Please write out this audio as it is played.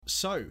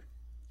So,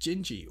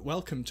 Gingy,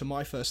 welcome to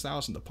My First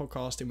Thousand, the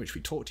podcast in which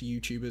we talk to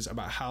YouTubers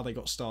about how they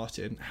got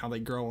started, how they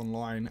grow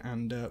online,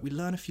 and we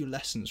learn a few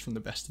lessons from the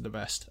best of the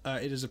best.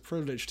 It is a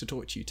privilege to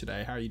talk to you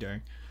today. How are you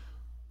doing?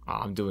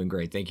 I'm doing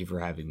great. Thank you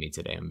for having me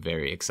today. I'm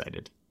very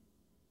excited.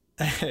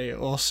 Hey,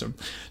 awesome.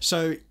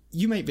 So,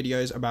 you make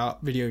videos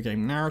about video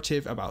game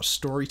narrative, about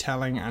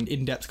storytelling, and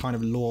in-depth kind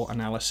of lore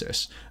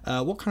analysis.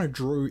 What kind of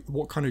drew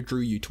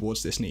you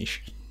towards this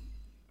niche?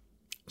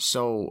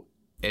 So,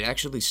 it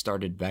actually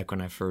started back when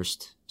I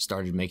first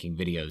started making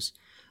videos.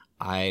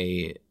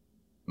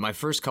 My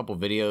first couple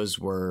videos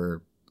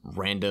were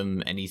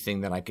random,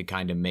 anything that I could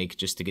kind of make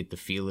just to get the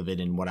feel of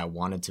it and what I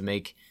wanted to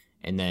make.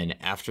 And then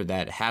after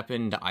that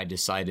happened, I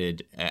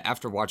decided,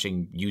 after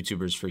watching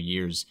YouTubers for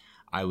years,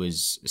 I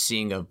was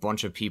seeing a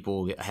bunch of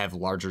people have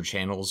larger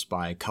channels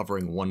by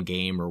covering one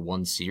game or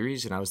one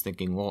series. And I was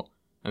thinking, well,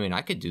 I mean,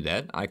 I could do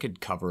that. I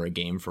could cover a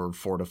game for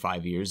 4 to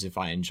 5 years if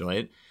I enjoy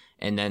it.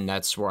 And then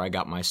that's where I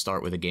got my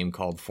start with a game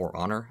called For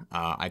Honor.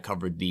 I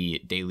covered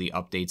the daily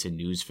updates and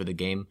news for the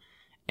game.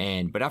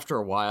 But after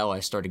a while,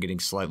 I started getting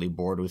slightly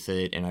bored with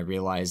it, and I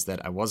realized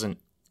that I wasn't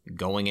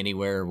going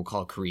anywhere, we'll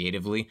call it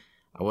creatively.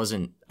 I was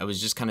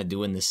just kind of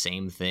doing the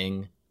same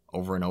thing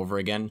over and over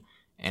again,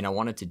 and I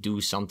wanted to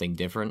do something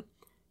different.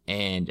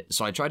 And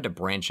so I tried to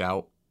branch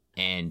out,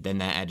 and then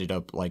that ended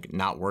up like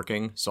not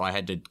working. So I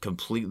had to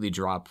completely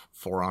drop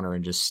For Honor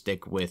and just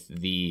stick with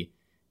the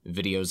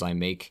videos I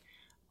make.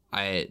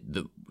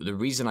 The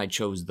reason I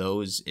chose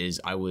those is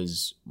I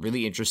was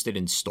really interested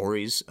in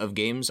stories of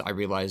games. I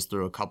realized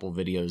through a couple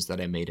videos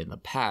that I made in the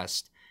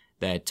past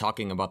that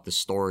talking about the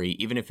story,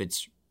 even if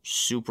it's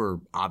super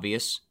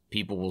obvious,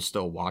 people will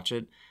still watch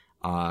it.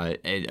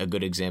 A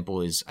good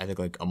example is, I think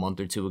like a month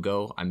or two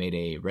ago, I made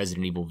a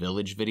Resident Evil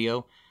Village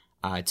video.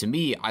 To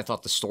me, I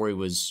thought the story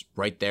was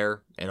right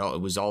there. It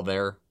was all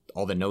there.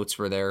 All the notes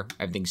were there.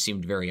 Everything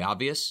seemed very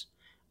obvious.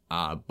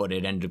 But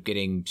it ended up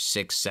getting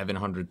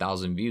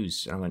 600,000-700,000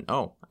 views. And I went,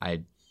 oh,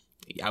 I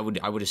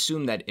would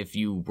assume that if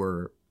you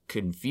were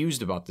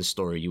confused about the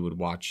story, you would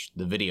watch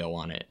the video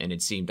on it. And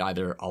it seemed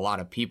either a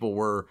lot of people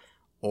were,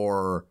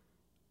 or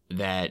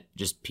that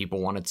just people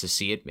wanted to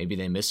see it. Maybe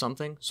they missed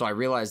something. So I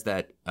realized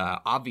that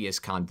obvious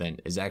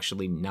content is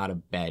actually not a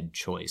bad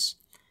choice.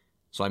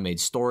 So I made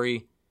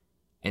story.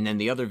 And then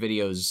the other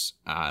videos,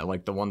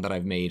 like the one that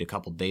I've made a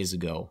couple days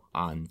ago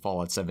on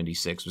Fallout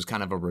 76, was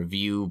kind of a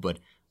review, but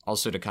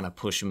also to kind of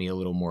push me a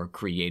little more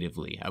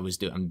creatively.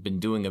 I've been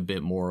doing a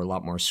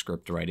lot more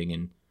script writing,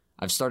 and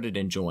I've started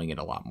enjoying it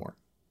a lot more.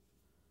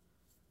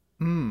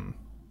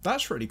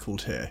 That's really cool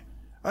to hear.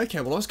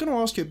 Okay, well, I was going to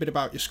ask you a bit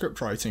about your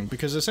script writing,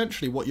 because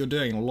essentially what you're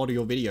doing in a lot of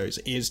your videos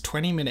is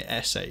 20-minute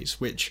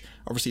essays, which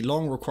obviously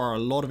long require a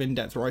lot of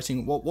in-depth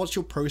writing. What's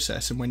your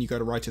process and when you go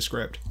to write a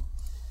script?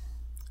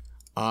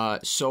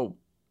 So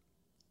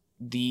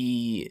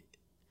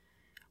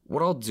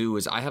what I'll do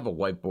is I have a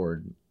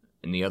whiteboard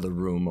in the other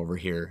room over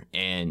here,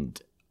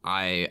 and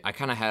I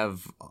kind of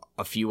have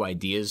a few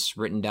ideas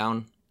written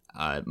down.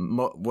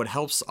 What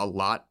helps a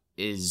lot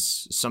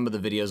is some of the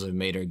videos I've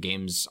made are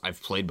games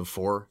I've played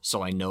before,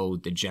 so I know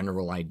the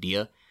general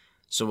idea.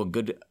 So a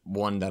good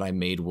one that I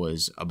made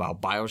was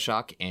about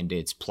BioShock and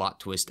its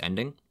plot twist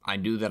ending. I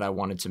knew that I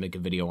wanted to make a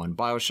video on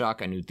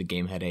BioShock. I knew the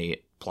game had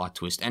a plot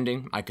twist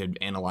ending. I could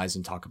analyze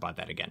and talk about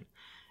that again.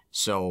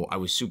 So I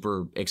was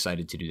super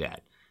excited to do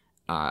that.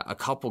 A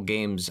couple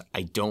games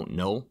I don't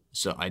know,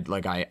 so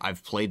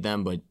I've played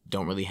them but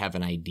don't really have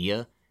an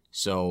idea.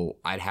 So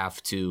I'd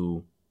have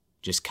to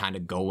just kind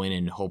of go in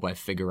and hope I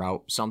figure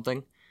out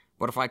something.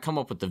 But if I come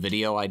up with the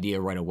video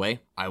idea right away,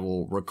 I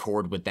will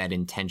record with that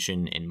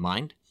intention in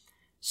mind.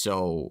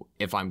 So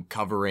if I'm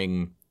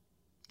covering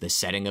the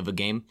setting of a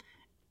game,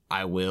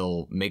 I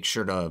will make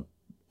sure to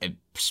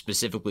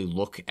specifically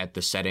look at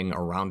the setting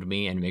around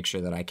me and make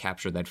sure that I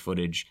capture that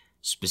footage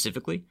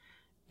specifically.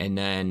 And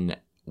then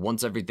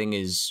once everything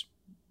is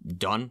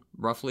done,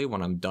 roughly,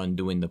 when I'm done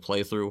doing the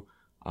playthrough,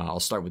 I'll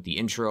start with the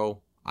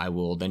intro. I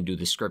will then do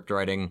the script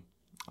writing.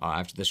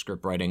 After the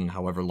script writing,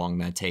 however long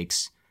that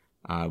takes,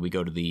 we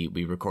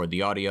record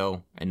the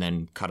audio and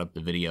then cut up the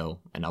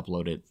video and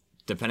upload it.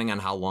 Depending on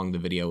how long the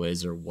video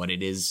is or what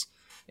it is,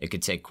 it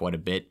could take quite a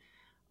bit.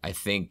 I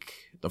think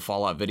the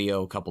Fallout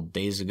video a couple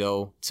days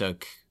ago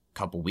took a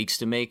couple weeks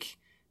to make,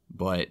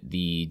 but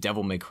the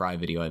Devil May Cry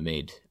video I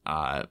made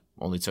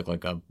only took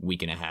like a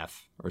week and a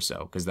half or so,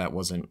 because that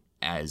wasn't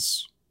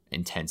as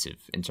intensive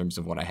in terms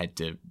of what I had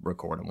to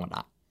record and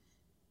whatnot.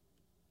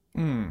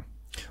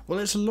 Well,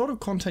 it's a lot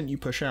of content you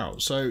push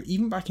out. So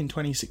even back in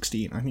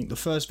 2016, I think the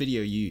first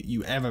video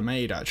you ever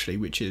made, actually,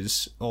 which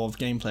is of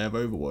gameplay of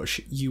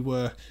Overwatch, you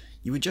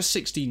were just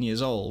 16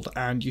 years old,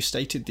 and you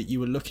stated that you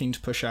were looking to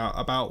push out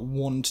about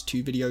 1 to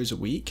 2 videos a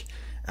week.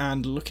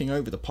 And looking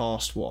over the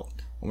past,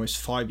 almost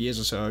 5 years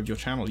or so of your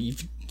channel,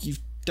 you've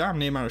damn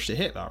near managed to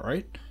hit that,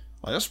 right?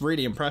 Like, that's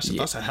really impressive.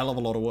 Yeah. That's a hell of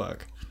a lot of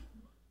work.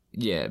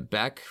 Yeah,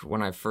 back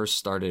when I first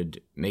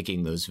started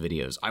making those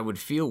videos, I would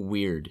feel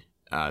weird,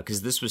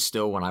 because this was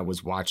still when I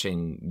was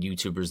watching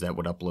YouTubers that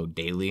would upload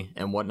daily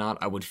and whatnot.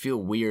 I would feel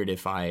weird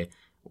if I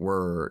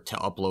were to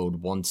upload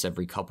once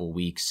every couple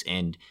weeks,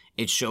 and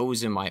it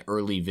shows in my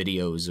early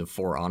videos of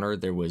For Honor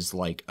there was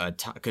like a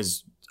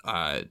because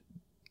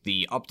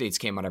the updates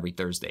came out every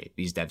Thursday,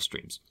 these dev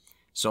streams.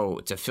 So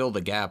to fill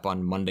the gap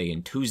on Monday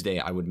and Tuesday,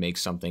 I would make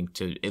something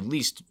to at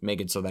least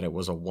make it so that it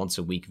was a once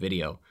a week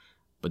video.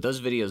 But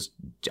those videos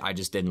I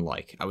just didn't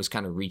like. I was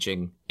kind of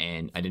reaching,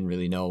 and I didn't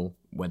really know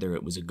whether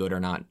it was a good or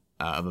not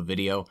of a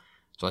video.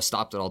 So I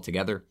stopped it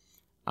altogether.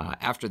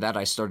 After that,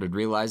 I started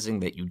realizing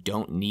that you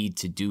don't need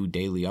to do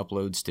daily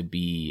uploads to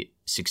be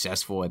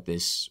successful at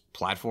this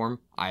platform.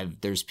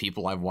 There's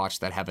people I've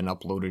watched that haven't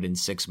uploaded in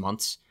 6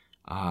 months.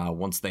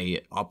 Once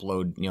they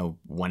upload,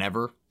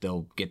 whenever,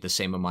 they'll get the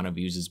same amount of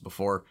views as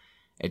before.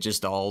 It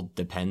just all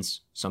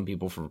depends. Some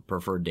people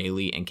prefer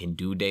daily and can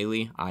do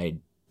daily. I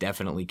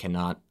definitely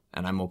cannot,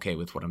 and I'm okay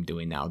with what I'm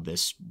doing now.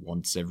 This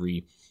once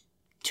every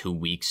 2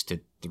 weeks to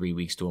 3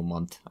 weeks to a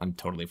month. I'm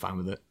totally fine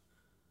with it.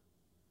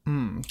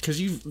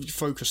 Because you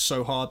focus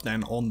so hard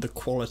then on the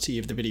quality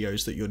of the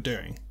videos that you're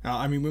doing.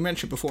 I mean, we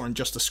mentioned before in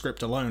just the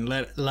script alone,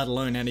 let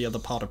alone any other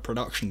part of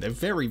production, they're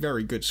very,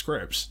 very good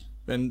scripts.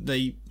 And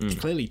they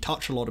clearly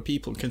touch a lot of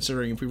people,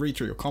 considering if we read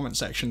through your comment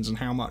sections and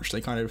how much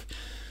they kind of,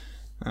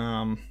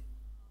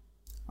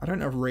 I don't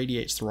know if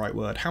radiate's the right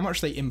word, how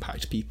much they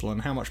impact people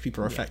and how much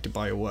people are affected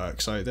by your work.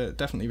 So they're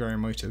definitely very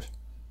emotive.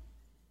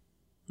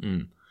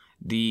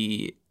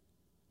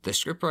 The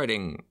script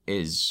writing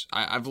is,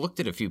 I've looked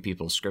at a few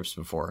people's scripts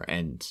before,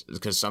 and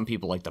because some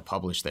people like to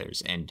publish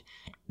theirs, and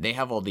they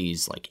have all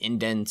these like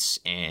indents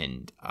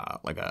and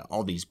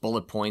all these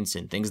bullet points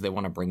and things they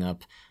want to bring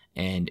up.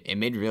 And it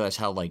made me realize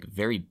how like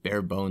very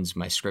bare bones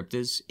my script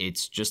is.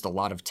 It's just a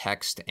lot of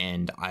text,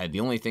 and the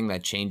only thing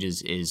that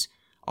changes is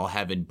I'll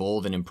have in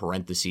bold and in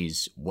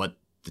parentheses what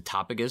the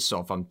topic is.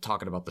 So if I'm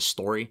talking about the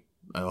story,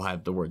 I'll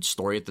have the word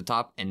story at the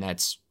top, and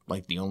that's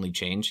like the only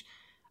change.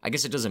 I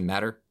guess it doesn't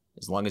matter.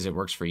 As long as it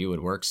works for you,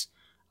 it works.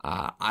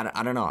 I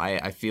don't know.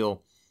 I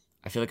feel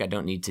like I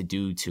don't need to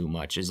do too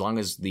much as long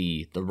as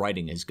the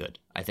writing is good.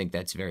 I think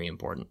that's very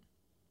important.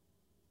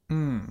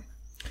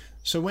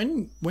 So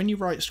when you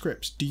write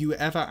scripts, do you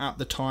ever at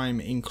the time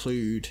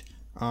include,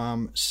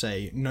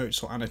 say,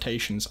 notes or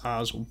annotations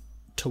as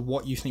to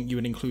what you think you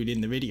would include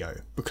in the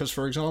video? Because,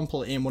 for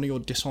example, in one of your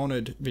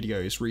Dishonored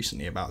videos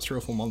recently, about 3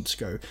 or 4 months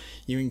ago,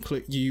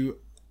 you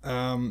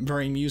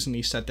very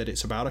amusingly said that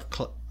it's about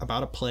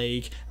a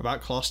plague, about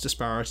class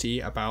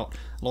disparity, about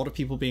a lot of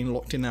people being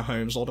locked in their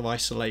homes, a lot of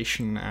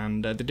isolation,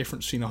 and the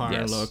difference between the higher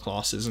and lower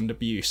classes and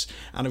abuse.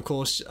 And of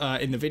course,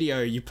 in the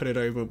video, you put it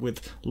over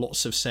with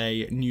lots of,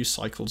 say, news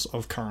cycles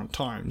of current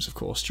times, of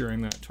course,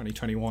 during the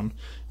 2021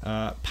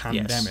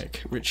 pandemic,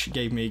 which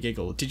gave me a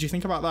giggle. Did you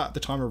think about that at the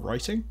time of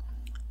writing?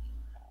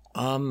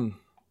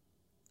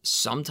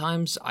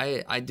 Sometimes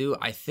I do.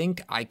 I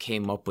think I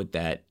came up with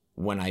that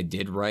when I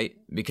did write,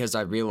 because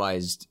I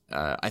realized,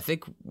 I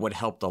think what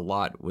helped a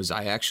lot was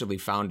I actually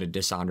found a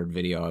Dishonored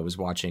video I was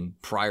watching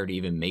prior to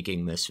even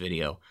making this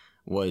video,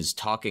 was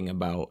talking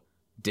about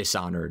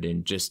Dishonored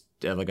and just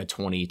like a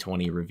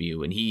 2020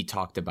 review. And he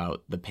talked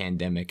about the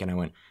pandemic, and I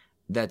went,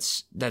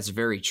 that's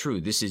very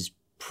true. This is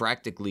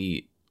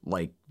practically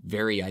like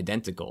very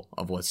identical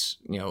of what's,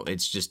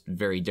 it's just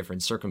very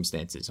different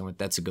circumstances. I went,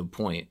 that's a good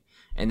point.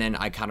 And then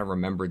I kind of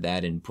remembered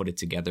that and put it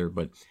together.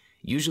 But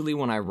usually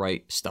when I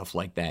write stuff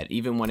like that,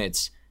 even when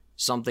it's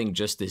something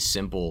just as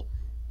simple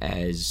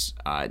as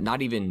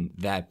not even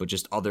that, but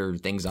just other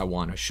things I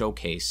want to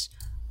showcase,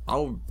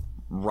 I'll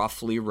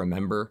roughly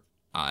remember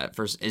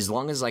first, as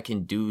long as I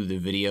can do the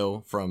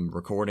video from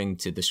recording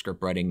to the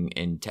script writing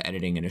and to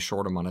editing in a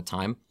short amount of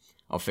time,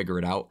 I'll figure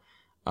it out.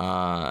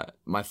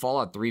 My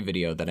Fallout 3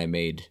 video that I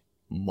made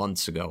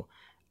months ago,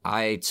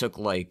 I took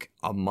like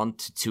a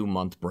month to 2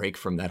 month break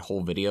from that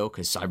whole video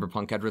because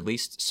Cyberpunk had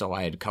released, so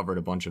I had covered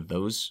a bunch of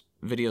those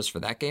videos for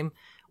that game.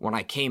 When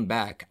I came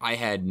back, I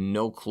had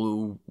no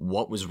clue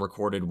what was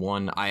recorded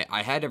when.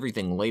 I had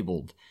everything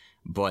labeled,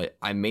 but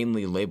I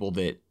mainly labeled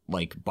it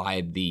like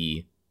by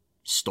the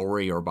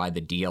story or by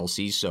the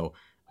DLC. So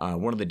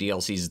one of the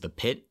DLCs is The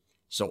Pit.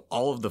 So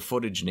all of the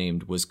footage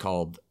named was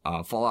called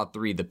Fallout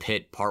 3 The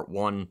Pit Part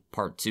 1,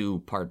 Part 2,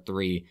 Part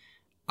 3.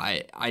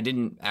 I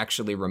didn't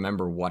actually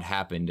remember what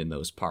happened in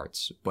those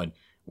parts, but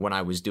when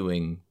I was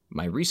doing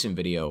my recent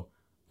video,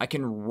 I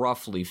can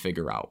roughly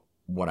figure out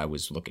what I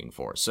was looking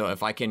for. So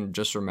if I can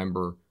just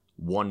remember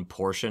one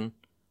portion,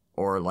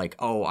 or like,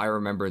 oh, I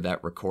remember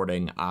that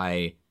recording,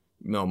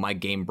 my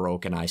game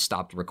broke and I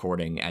stopped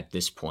recording at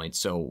this point,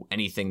 so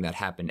anything that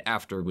happened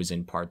after was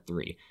in Part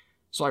 3.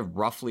 So I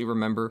roughly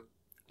remember,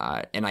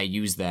 and I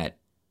use that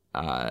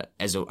I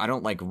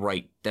don't like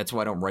write, that's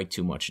why I don't write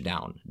too much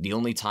down. The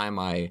only time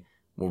I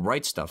will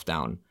write stuff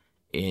down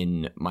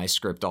in my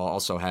script, I'll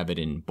also have it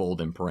in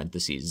bold and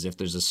parentheses if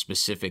there's a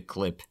specific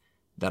clip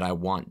that I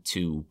want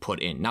to put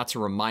in. Not to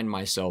remind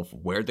myself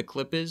where the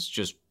clip is,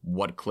 just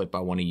what clip I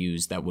want to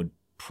use that would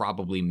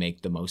probably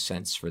make the most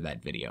sense for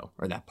that video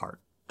or that part.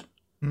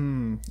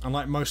 And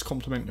like most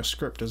complement your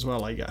script as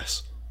well, I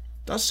guess.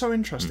 That's so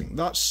interesting.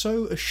 That's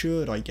so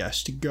assured, I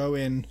guess, to go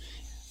in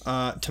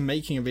to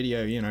making a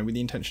video, you know, with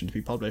the intention to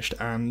be published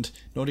and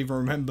not even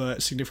remember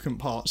significant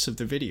parts of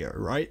the video,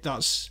 right?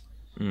 That's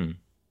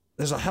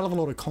there's a hell of a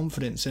lot of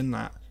confidence in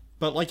that.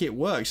 But like, it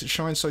works. It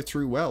shines so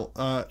through well.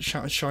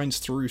 Shines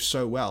through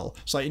so well.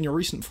 It's like in your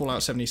recent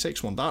Fallout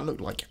 76 one, that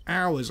looked like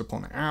hours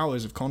upon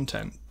hours of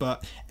content,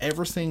 but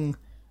everything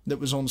that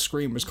was on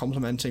screen was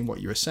complementing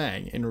what you were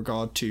saying in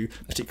regard to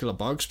particular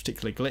bugs,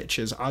 particular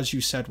glitches, as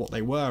you said what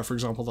they were. For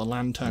example, the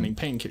land turning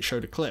pink. It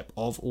showed a clip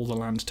of all the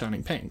land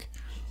turning pink.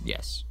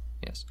 Yes.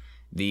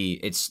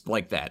 It's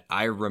like that.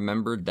 I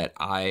remembered that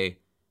I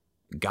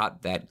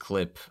got that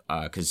clip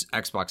because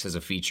Xbox has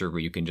a feature where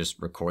you can just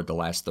record the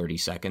last 30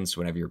 seconds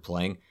whenever you're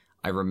playing.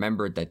 I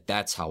remembered that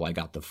that's how I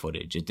got the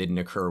footage. It didn't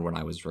occur when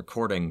I was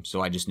recording,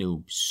 so I just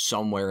knew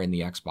somewhere in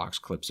the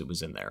Xbox clips it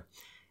was in there.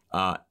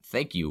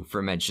 Thank you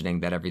for mentioning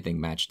that everything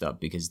matched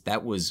up, because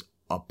that was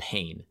a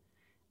pain.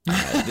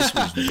 This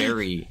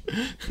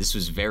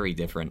was very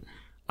different.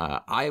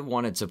 I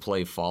wanted to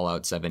play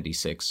Fallout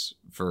 76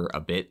 for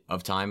a bit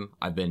of time.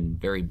 I've been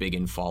very big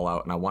in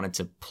Fallout, and I wanted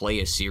to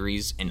play a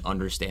series and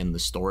understand the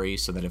story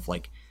so that if,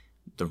 like,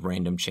 the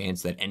random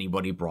chance that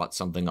anybody brought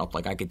something up,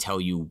 like, I could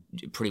tell you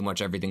pretty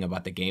much everything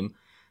about the game,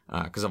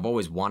 because I've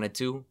always wanted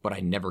to, but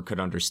I never could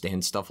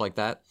understand stuff like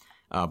that.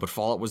 But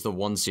Fallout was the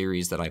one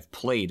series that I've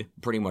played,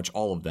 pretty much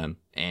all of them,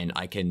 and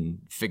I can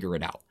figure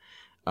it out.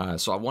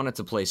 So I wanted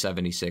to play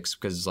 76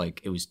 because,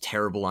 like, it was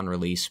terrible on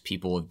release.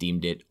 People have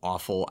deemed it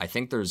awful. I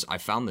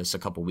found this a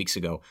couple weeks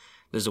ago.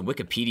 There's a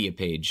Wikipedia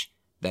page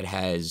that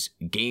has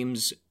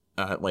games,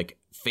 like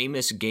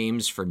famous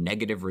games for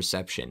negative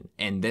reception,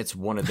 and that's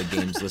one of the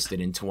games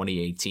listed in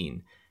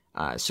 2018.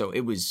 So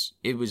it was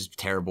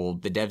terrible.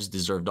 The devs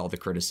deserved all the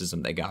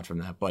criticism they got from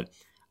that, but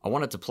I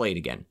wanted to play it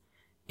again,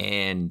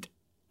 and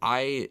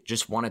I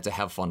just wanted to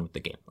have fun with the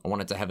game. I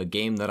wanted to have a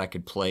game that I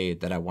could play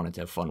that I wanted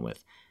to have fun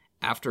with.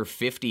 After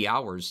 50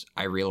 hours,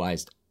 I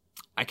realized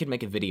I could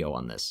make a video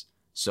on this.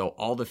 So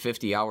all the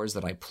 50 hours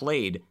that I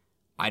played,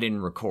 I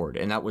didn't record.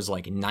 And that was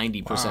like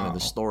 90% of the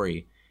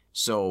story.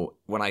 So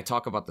when I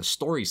talk about the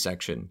story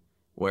section,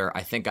 where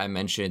I think I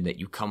mentioned that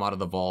you come out of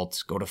the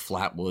vault, go to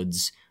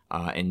Flatwoods,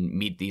 and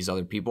meet these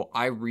other people,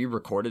 I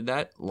re-recorded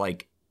that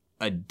like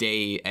a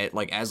day,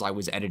 as I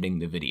was editing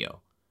the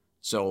video.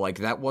 So like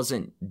that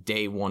wasn't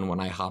day one when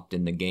I hopped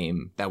in the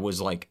game. That was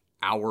like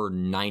hour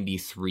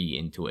 93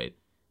 into it.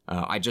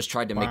 I just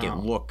tried to make it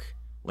look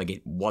like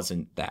it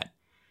wasn't that.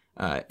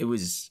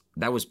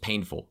 That was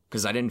painful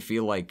because I didn't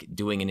feel like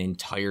doing an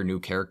entire new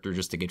character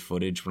just to get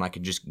footage when I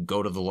could just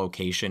go to the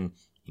location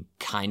and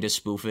kind of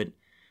spoof it.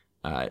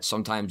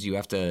 Sometimes you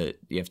have to,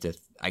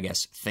 I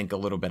guess, think a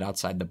little bit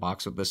outside the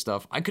box with this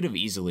stuff. I could have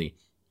easily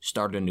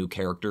started a new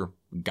character,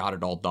 got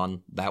it all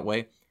done that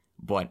way,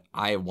 but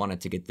I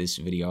wanted to get this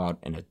video out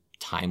in a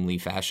timely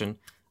fashion.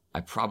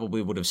 I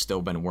probably would have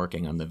still been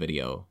working on the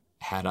video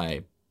had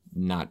I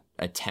not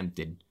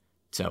attempted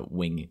to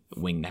wing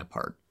that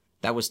part.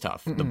 That was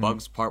tough. The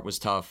bugs part was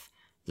tough.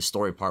 The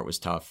story part was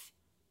tough.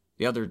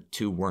 The other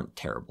two weren't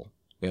terrible.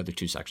 The other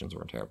two sections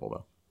weren't terrible,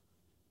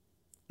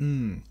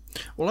 though.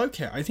 Well,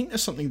 okay, I think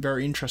there's something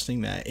very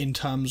interesting there in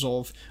terms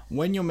of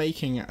when you're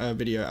making a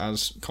video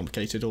as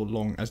complicated or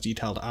long, as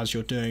detailed as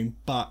you're doing,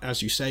 but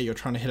as you say, you're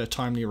trying to hit a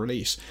timely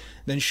release,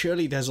 then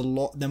surely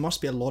there must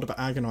be a lot of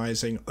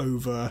agonizing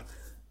over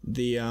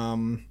the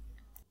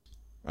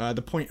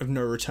point of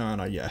no return,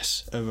 I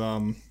guess, of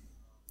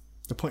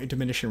the point of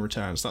diminishing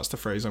returns. That's the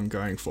phrase I'm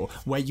going for,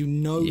 where you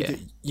know that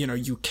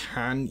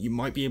you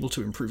might be able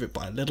to improve it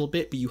by a little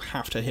bit, but you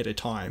have to hit a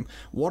time.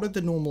 What are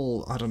the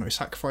normal,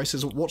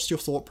 sacrifices? What's your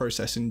thought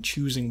process in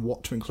choosing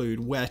what to include,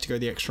 where to go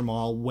the extra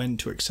mile, when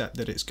to accept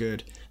that it's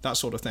good, that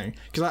sort of thing?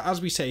 Because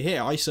as we say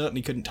here, I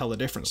certainly couldn't tell the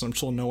difference, and I'm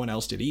sure no one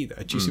else did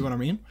either. Do you see what I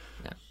mean?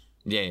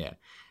 Yeah.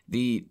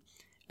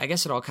 I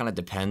guess it all kind of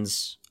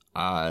depends.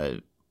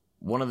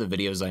 One of the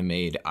videos I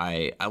made,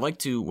 I like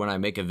to, when I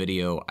make a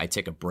video, I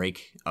take a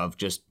break of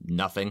just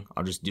nothing.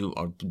 I'll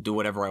do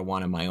whatever I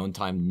want in my own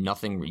time,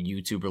 nothing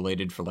YouTube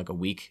related for like a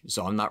week.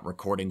 So I'm not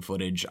recording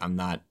footage. I'm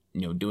not,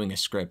 doing a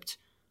script,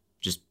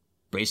 just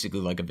basically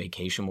like a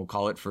vacation, we'll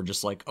call it, for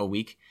just like a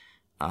week.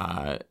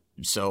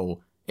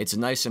 So it's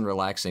nice and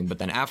relaxing. But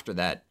then after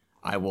that,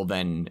 I will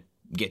then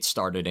get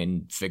started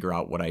and figure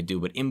out what I do.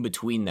 But in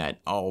between that,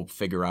 I'll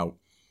figure out,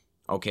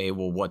 okay,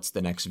 well, what's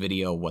the next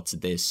video? What's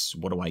this?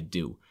 What do I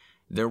do?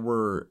 There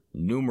were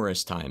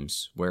numerous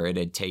times where it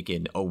had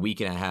taken a week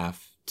and a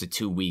half to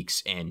 2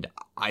 weeks, and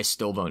I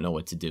still don't know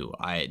what to do.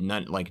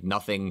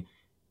 Nothing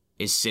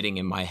is sitting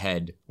in my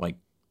head like,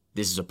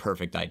 this is a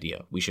perfect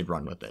idea. We should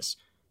run with this.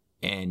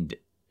 And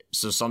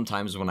so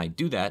sometimes when I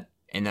do that,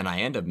 and then I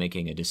end up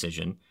making a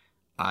decision,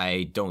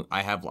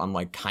 I'm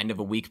like kind of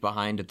a week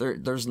behind.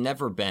 There's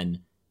never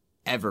been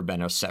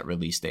a set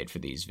release date for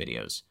these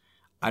videos.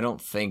 I don't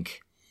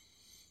think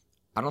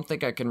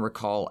I can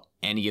recall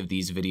any of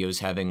these videos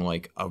having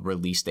like a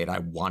release date I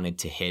wanted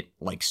to hit,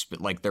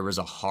 like there was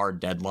a hard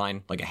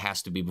deadline, like it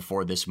has to be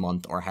before this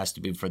month or it has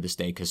to be before this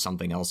day because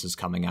something else is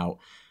coming out.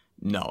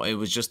 No, it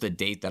was just a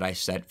date that I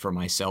set for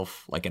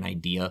myself, like an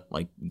idea,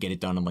 like get it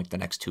done in like the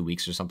next 2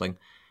 weeks or something.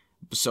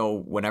 So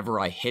whenever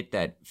I hit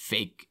that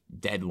fake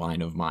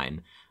deadline of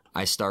mine,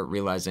 I start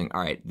realizing,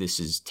 all right, this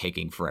is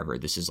taking forever.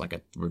 This is like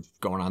we're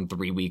going on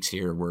 3 weeks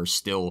here. We're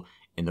still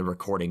in the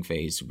recording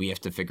phase. We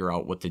have to figure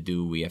out what to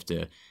do. We have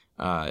to,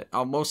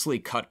 I'll mostly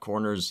cut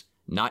corners,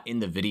 not in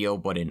the video,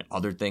 but in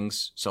other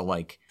things. So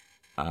like,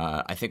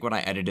 I think when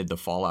I edited the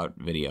Fallout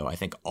video, I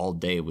think all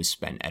day was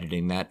spent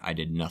editing that. I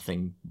did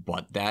nothing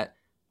but that.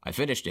 I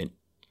finished it,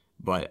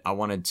 but I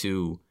wanted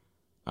to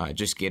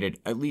just get it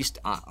at least,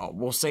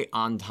 we'll say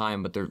on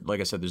time, but like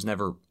I said, there's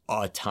never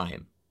a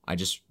time. I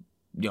just,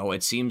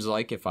 it seems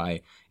like if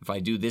I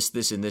do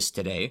this, and this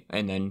today,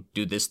 and then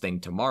do this thing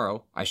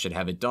tomorrow, I should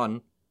have it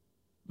done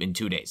in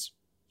 2 days.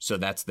 So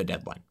that's the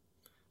deadline.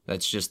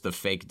 That's just the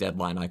fake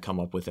deadline I come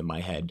up with in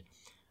my head.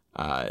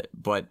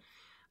 But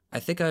I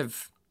think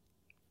I've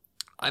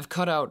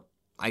cut out,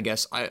 I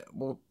guess,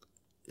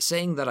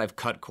 saying that I've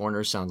cut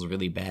corners sounds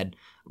really bad,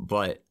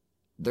 but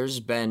there's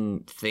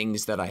been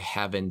things that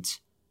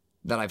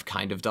I've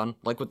kind of done,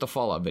 like with the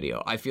Fallout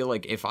video. I feel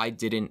like if I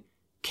didn't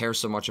care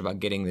so much about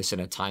getting this in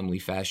a timely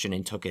fashion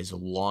and took as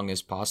long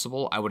as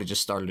possible, I would have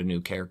just started a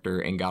new character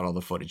and got all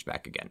the footage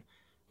back again.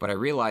 But I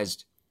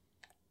realized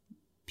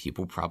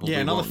people probably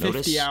won't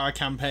notice. Yeah, another 50-hour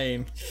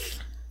campaign.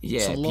 Yeah,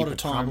 it's a lot people of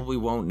time. Probably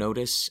won't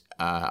notice.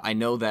 I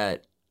know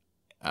that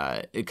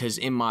because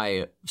in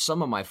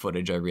some of my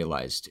footage, I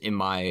realized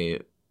when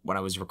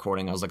I was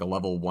recording, I was like a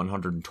level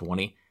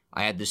 120.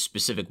 I had this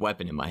specific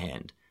weapon in my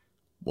hand.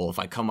 Well, if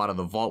I come out of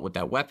the vault with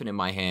that weapon in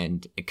my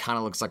hand, it kind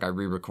of looks like I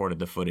re-recorded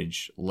the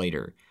footage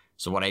later.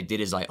 So what I did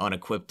is I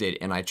unequipped it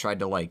and I tried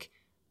to like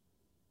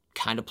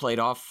kind of play it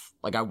off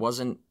like I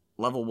wasn't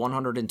level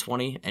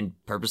 120 and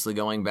purposely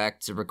going back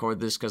to record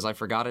this because I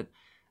forgot it.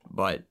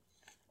 But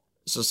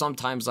so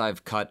sometimes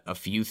I've cut a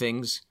few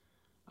things.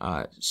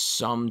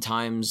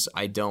 Sometimes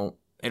I don't.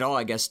 It all,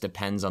 I guess,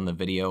 depends on the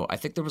video. I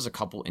think there was a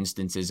couple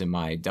instances in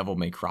my Devil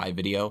May Cry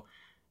video.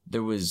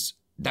 That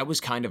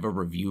was kind of a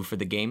review for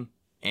the game.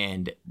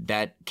 And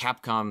that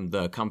Capcom,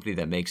 the company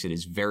that makes it,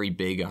 is very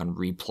big on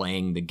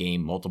replaying the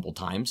game multiple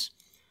times.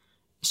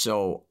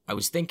 So I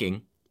was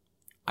thinking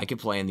I could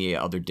play in the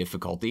other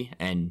difficulty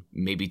and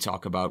maybe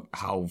talk about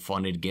how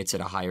fun it gets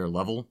at a higher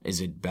level. Is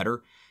it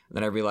better? And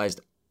then I realized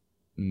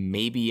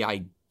maybe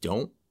I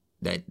don't,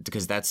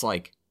 because that's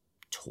like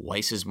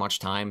twice as much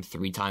time,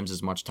 3 times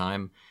as much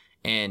time.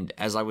 And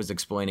as I was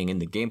explaining in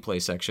the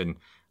gameplay section,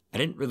 I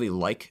didn't really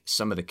like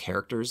some of the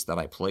characters that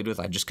I played with.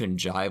 I just couldn't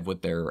jive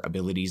with their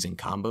abilities and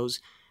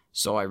combos.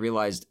 So I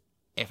realized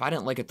if I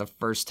didn't like it the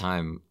first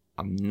time,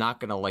 I'm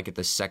not going to like it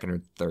the second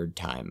or third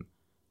time.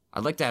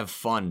 I'd like to have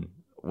fun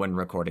when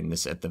recording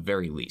this at the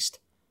very least.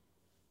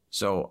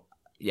 So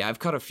yeah, I've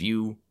cut a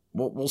few,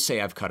 we'll say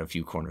I've cut a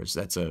few corners.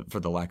 That's for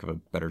the lack of a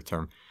better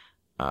term.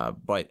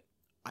 But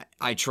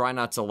I try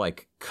not to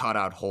like cut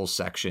out whole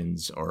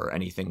sections or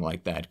anything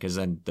like that, because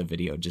then the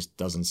video just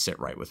doesn't sit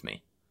right with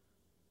me.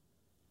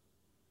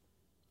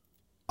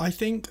 I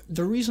think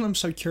the reason I'm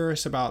so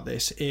curious about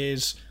this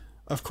is,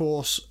 of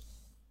course,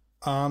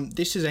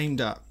 this is aimed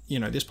at,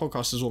 this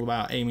podcast is all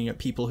about aiming at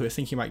people who are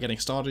thinking about getting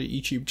started at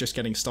YouTube, just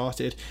getting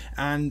started.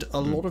 And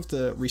a lot of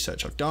the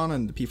research I've done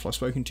and the people I've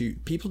spoken to,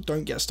 people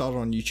don't get started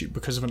on YouTube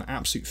because of an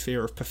absolute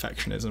fear of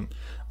perfectionism.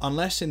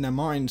 Unless in their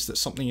minds that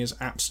something is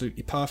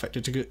absolutely perfect,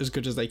 as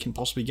good as they can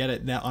possibly get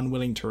it, they're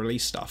unwilling to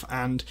release stuff.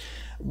 And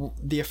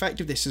the effect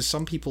of this is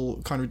some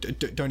people kind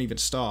of don't even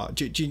start.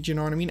 Do you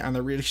know what I mean? And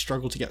they really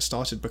struggle to get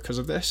started because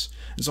of this.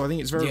 And so I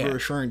think it's very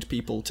reassuring to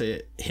people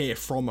to hear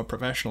from a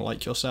professional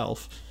like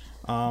yourself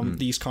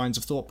these kinds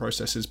of thought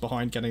processes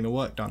behind getting the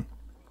work done.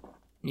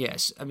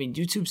 Yes. I mean,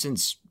 YouTube,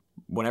 since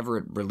whenever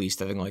it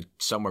released, I think like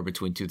somewhere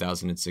between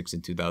 2006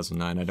 and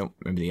 2009, I don't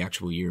remember the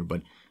actual year,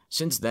 but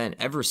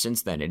ever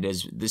since then,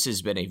 this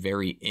has been a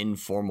very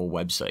informal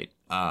website.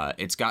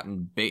 It's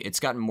gotten big, it's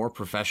gotten more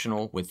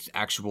professional with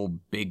actual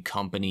big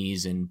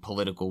companies and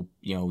political,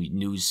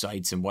 news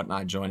sites and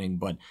whatnot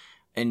joining,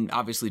 and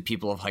obviously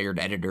people have hired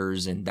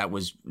editors, and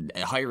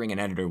hiring an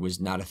editor was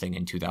not a thing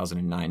in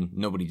 2009.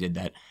 Nobody did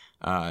that.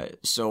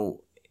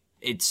 So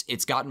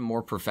it's gotten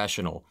more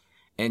professional,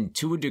 and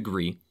to a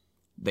degree,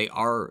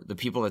 the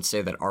people that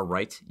say that are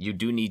right. You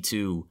do need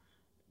to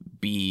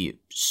be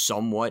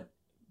somewhat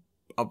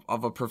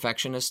of a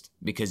perfectionist,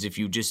 because if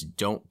you just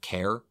don't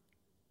care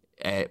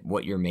at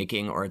what you're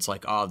making, or it's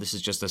like, oh, this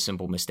is just a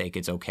simple mistake,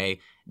 it's okay,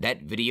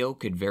 that video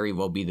could very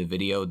well be the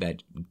video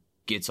that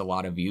gets a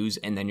lot of views,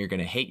 and then you're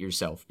going to hate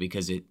yourself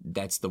because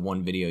that's the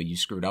one video you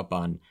screwed up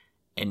on,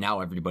 and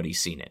now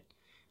everybody's seen it.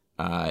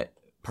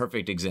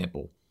 Perfect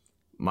example.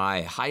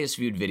 My highest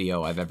viewed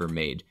video I've ever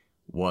made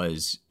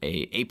was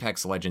a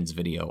Apex Legends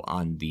video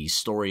on the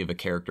story of a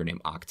character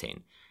named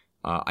Octane.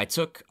 I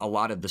took a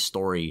lot of the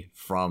story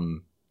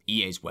from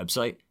EA's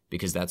website,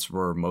 because that's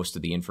where most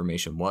of the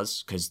information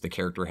was, because the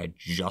character had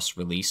just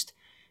released.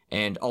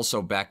 And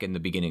also back in the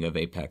beginning of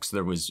Apex,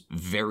 there was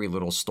very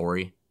little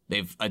story.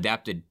 They've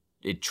adapted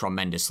it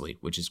tremendously,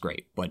 which is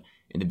great. But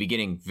in the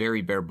beginning,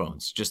 very bare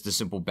bones, just a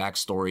simple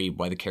backstory,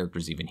 why the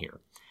character's even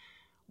here.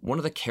 One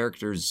of the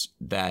characters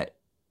that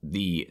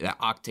that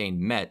Octane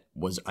met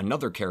was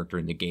another character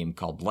in the game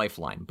called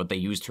Lifeline, but they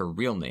used her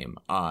real name.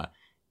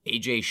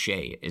 AJ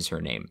Shea is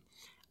her name.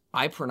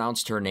 I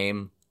pronounced her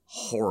name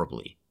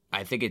horribly.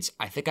 I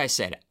think I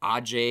said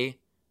Ajay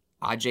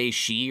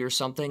She or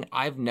something.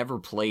 I've never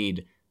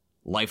played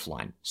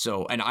Lifeline.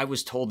 So, and I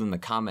was told in the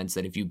comments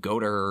that if you go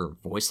to her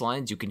voice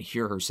lines, you can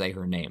hear her say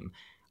her name.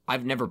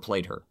 I've never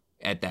played her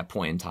at that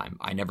point in time.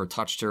 I never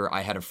touched her.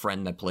 I had a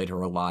friend that played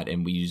her a lot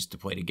and we used to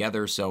play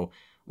together. So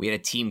we had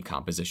a team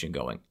composition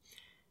going.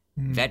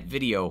 That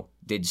video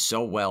did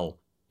so well,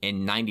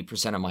 and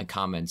 90% of my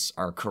comments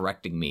are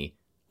correcting me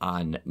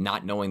on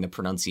not knowing the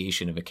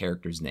pronunciation of a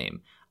character's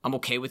name. I'm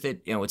okay with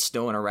it. You know, it's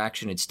still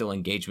interaction. It's still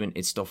engagement.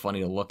 It's still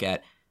funny to look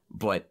at.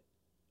 But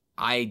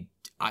I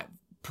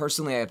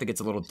personally, I think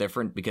it's a little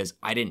different because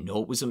I didn't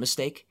know it was a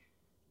mistake.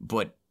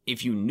 But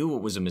if you knew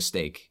it was a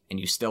mistake and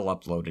you still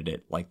uploaded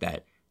it like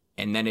that,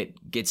 and then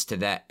it gets to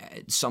that,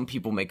 some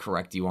people may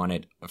correct you on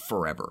it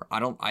forever.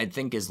 I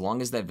think as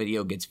long as that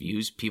video gets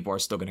views, people are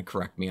still going to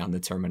correct me on the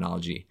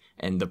terminology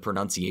and the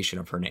pronunciation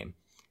of her name.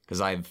 Because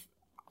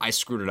I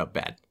screwed it up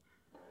bad.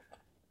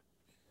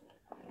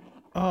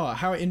 Oh,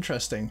 how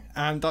interesting.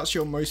 And that's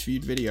your most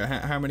viewed video.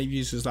 How many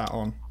views is that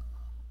on?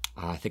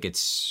 I think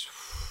it's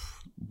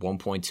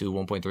 1.2,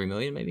 1.3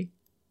 million maybe.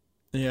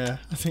 Yeah,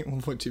 I think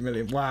 1.2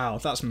 million. Wow,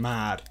 that's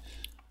mad.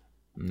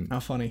 How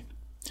funny.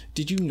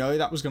 Did you know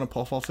that was going to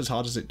pop off as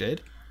hard as it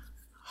did?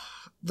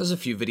 There's a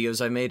few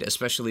videos I made,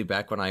 especially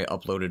back when I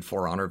uploaded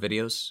For Honor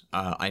videos.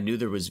 I knew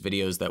there was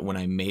videos that when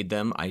I made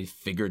them, I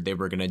figured they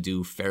were going to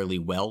do fairly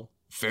well.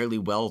 Fairly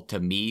well to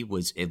me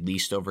was at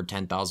least over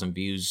 10,000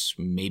 views,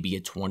 maybe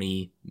a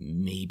 20,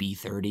 maybe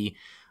 30.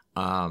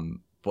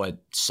 But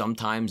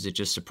sometimes it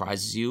just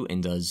surprises you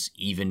and does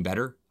even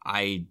better.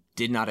 I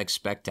did not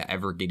expect to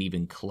ever get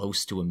even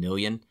close to 1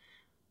 million.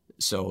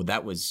 So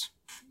that was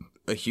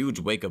a huge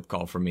wake-up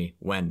call for me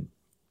when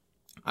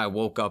I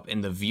woke up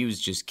and the views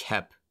just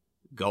kept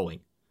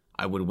going.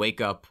 I would wake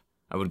up,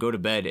 I would go to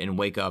bed and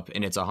wake up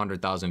and it's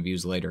 100,000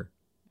 views later.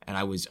 And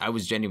I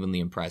was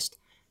genuinely impressed.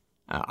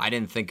 I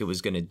didn't think it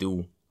was going to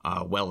do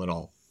well at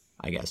all,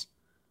 I guess.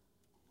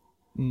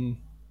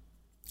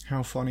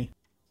 How funny.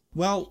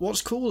 Well,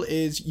 what's cool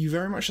is you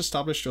very much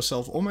established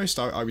yourself almost,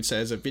 I would say,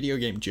 as a video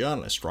game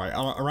journalist, right?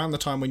 Around the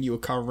time when you were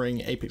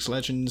covering Apex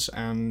Legends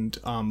and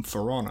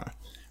For Honor,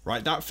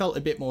 right? That felt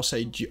a bit more,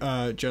 say,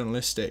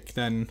 journalistic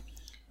than,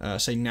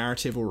 say,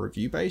 narrative or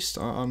review-based.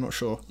 I'm not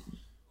sure.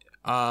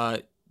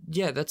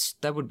 Yeah,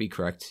 that would be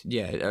correct.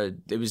 Yeah,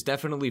 it was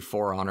definitely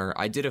For Honor.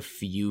 I did a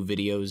few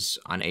videos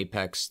on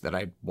Apex that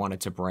I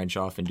wanted to branch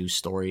off and do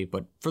story,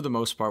 but for the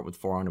most part with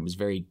For Honor, it was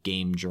very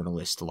game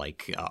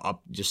journalist-like,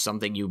 just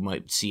something you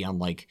might see on,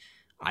 like,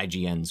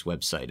 IGN's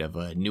website of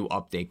a new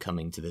update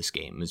coming to this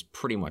game is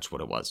pretty much what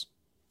it was.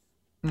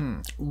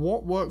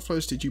 What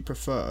workflows did you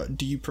prefer?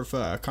 Do you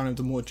prefer kind of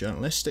the more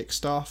journalistic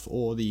stuff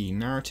or the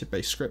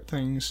narrative-based script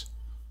things?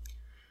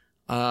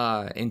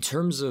 In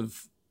terms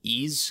of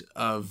ease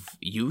of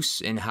use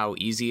and how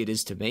easy it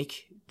is to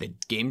make, the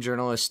game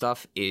journalist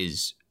stuff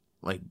is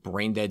like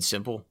brain dead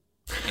simple.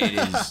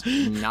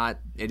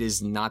 It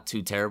is not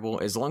too terrible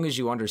as long as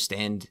you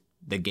understand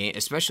the game,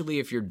 especially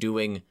if you're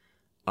doing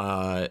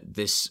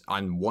this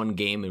on one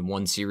game in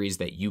one series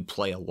that you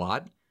play a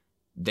lot,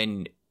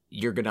 then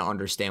you're going to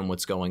understand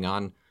what's going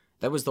on.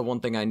 That was the one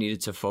thing I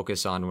needed to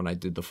focus on when I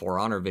did the For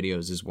Honor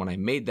videos, is when I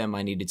made them,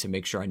 I needed to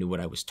make sure I knew what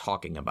I was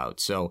talking about.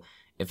 So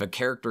if a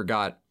character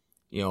got,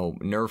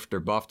 nerfed or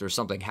buffed or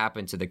something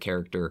happened to the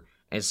character,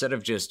 instead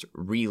of just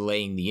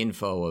relaying the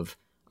info of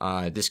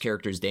this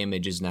character's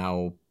damage is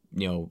now,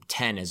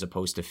 10 as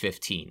opposed to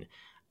 15.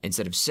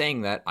 Instead of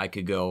saying that, I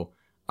could go,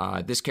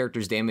 this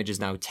character's damage is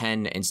now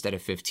 10 instead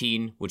of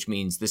 15, which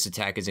means this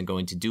attack isn't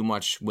going to do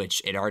much, which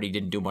it already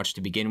didn't do much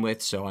to begin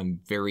with, so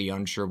I'm very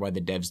unsure why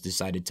the devs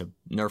decided to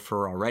nerf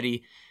her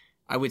already.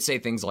 I would say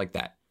things like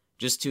that,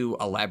 just to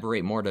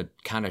elaborate more, to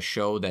kind of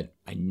show that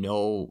I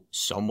know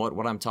somewhat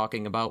what I'm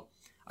talking about.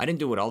 I didn't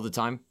do it all the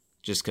time,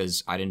 just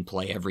because I didn't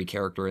play every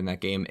character in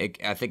that game.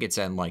 I think it's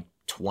at like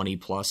 20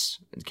 plus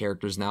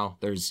characters now.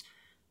 There's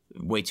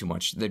way too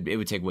much. It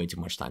would take way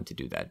too much time to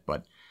do that.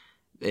 But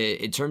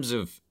in terms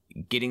of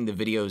getting the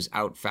videos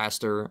out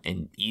faster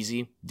and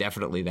easy,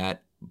 definitely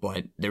that.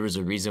 But there was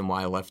a reason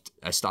why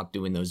I stopped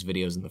doing those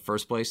videos in the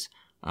first place.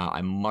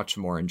 I much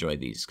more enjoy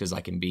these because I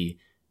can be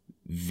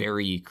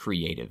very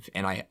creative.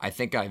 And I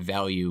think I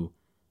value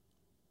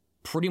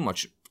pretty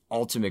much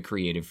ultimate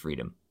creative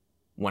freedom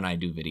when I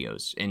do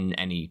videos in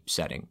any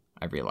setting,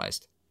 I've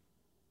realized.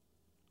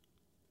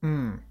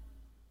 Would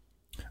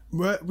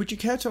you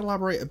care to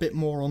elaborate a bit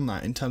more on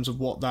that in terms of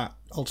what that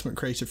ultimate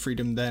creative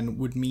freedom then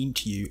would mean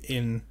to you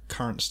in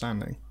current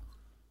standing?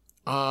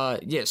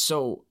 Yeah,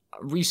 so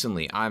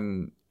recently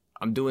I'm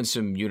doing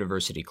some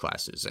university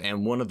classes,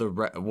 and one of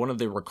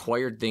the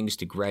required things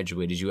to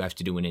graduate is you have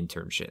to do an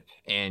internship.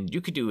 And you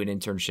could do an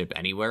internship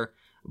anywhere,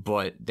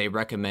 but they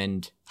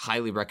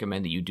highly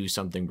recommend that you do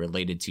something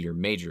related to your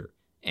major.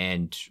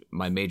 And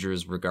my major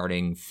is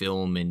regarding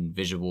film and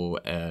visual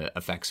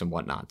effects and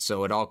whatnot,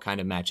 so it all kind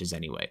of matches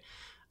anyway.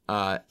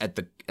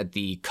 at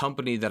the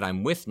company that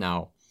I'm with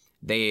now,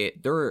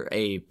 they're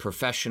a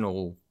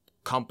professional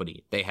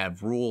company. They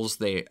have rules.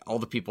 All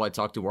the people I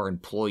talk to are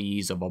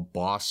employees of a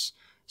boss.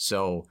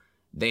 So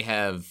they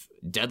have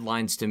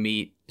deadlines to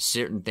meet,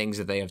 certain things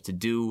that they have to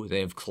do.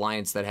 They have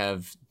clients that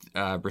have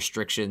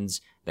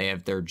restrictions. They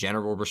have their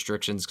general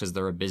restrictions because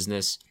they're a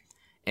business.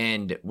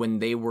 And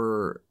when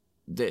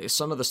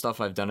some of the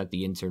stuff I've done at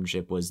the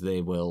internship was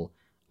they will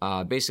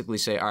basically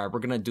say, all right, we're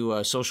going to do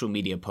a social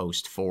media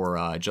post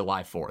for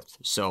July 4th.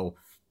 So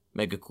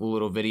make a cool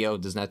little video.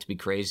 It doesn't have to be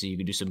crazy. You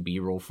could do some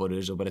B-roll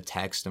footage, a bit of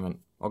text. I went,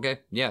 okay,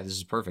 yeah, this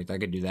is perfect. I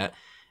could do that.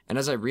 And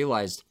as I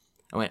realized,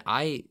 I went,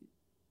 I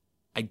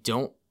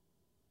don't,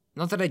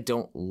 not that I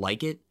don't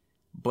like it,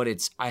 but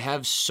I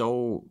have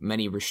so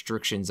many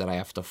restrictions that I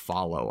have to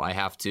follow. I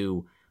have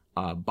to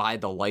buy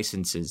the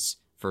licenses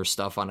for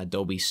stuff on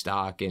Adobe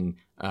Stock and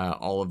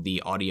all of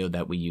the audio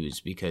that we use,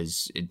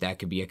 because that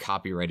could be a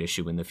copyright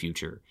issue in the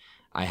future.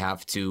 I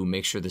have to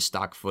make sure the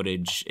stock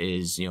footage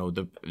is,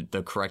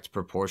 the correct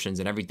proportions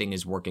and everything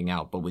is working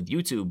out. But with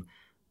YouTube,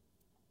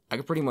 I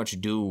can pretty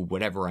much do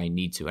whatever I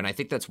need to. And I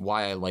think that's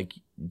why I like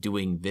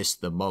doing this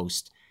the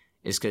most,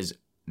 is because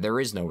there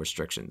is no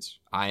restrictions.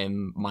 I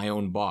am my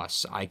own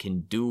boss. I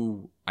can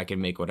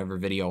make whatever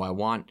video I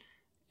want,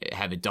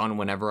 have it done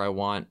whenever I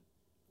want.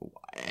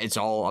 It's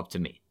all up to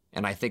me.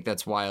 And I think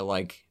that's why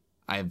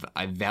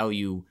I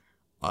value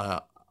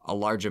a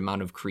large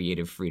amount of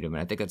creative freedom.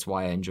 And I think that's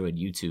why I enjoyed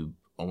YouTube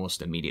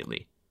almost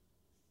immediately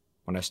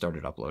when I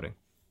started uploading.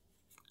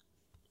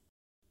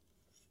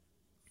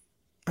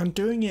 And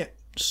doing it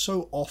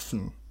so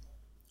often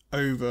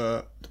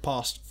over the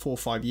past 4 or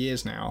 5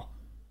 years now,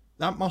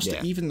 that must,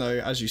 even though,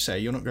 as you say,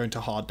 you're not going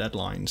to hard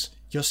deadlines,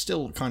 you're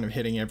still kind of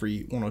hitting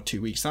every 1 or 2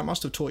 weeks. That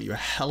must have taught you a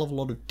hell of a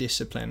lot of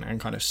discipline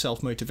and kind of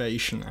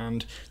self-motivation.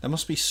 And there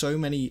must be so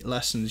many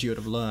lessons you would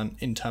have learned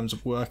in terms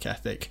of work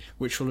ethic,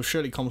 which will have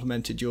surely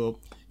complemented your,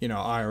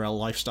 IRL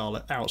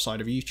lifestyle outside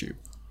of YouTube.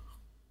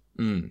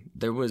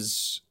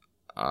 There's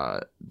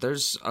a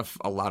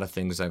lot of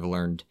things I've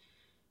learned.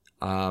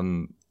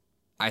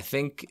 I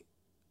think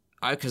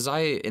because I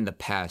in the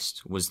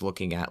past was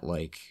looking at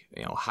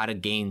how to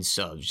gain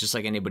subs, just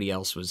like anybody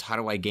else was. How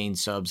do I gain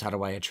subs? How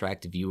do I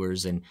attract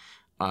viewers? And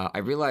I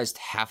realized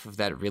half of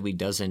that really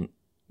doesn't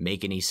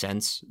make any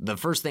sense. The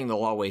first thing they'll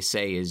always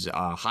say is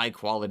high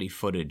quality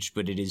footage,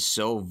 but it is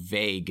so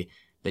vague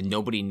that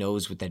nobody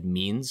knows what that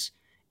means.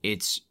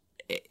 It's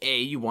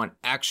you want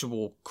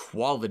actual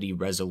quality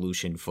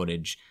resolution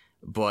footage,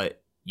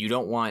 but you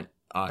don't want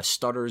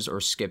stutters or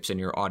skips in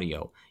your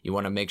audio. You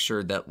want to make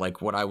sure that,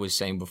 like what I was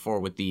saying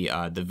before with the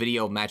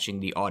video matching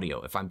the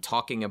audio. If I'm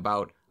talking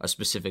about a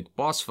specific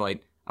boss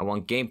fight, I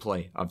want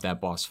gameplay of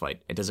that boss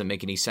fight. It doesn't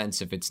make any sense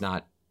if it's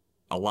not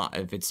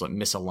if it's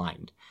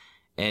misaligned.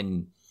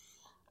 And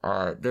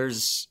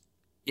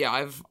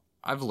I've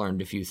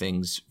learned a few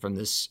things from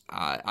this.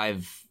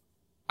 I've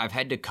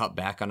had to cut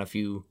back on a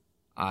few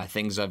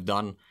things I've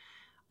done.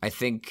 I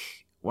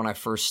think when I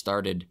first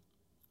started,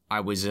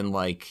 I was in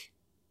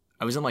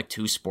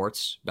 2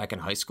 sports back in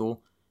high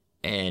school,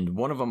 and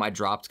one of them I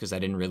dropped because I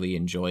didn't really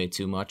enjoy it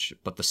too much.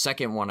 But the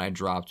second one I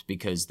dropped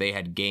because they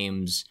had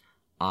games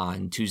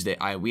on Tuesday.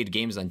 We had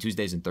games on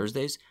Tuesdays and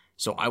Thursdays,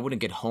 so I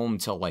wouldn't get home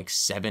till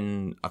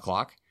 7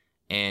 o'clock.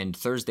 And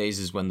Thursdays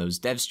is when those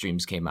dev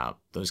streams came out.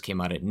 Those came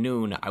out at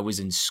noon. I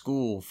was in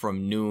school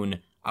from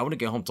noon. I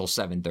wouldn't get home till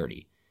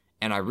 7:30.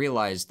 And I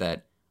realized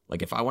that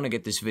if I want to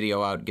get this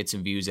video out, get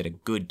some views at a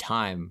good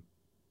time,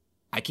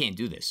 I can't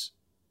do this.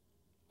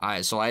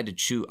 So I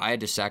had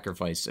to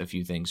sacrifice a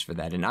few things for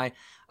that. And I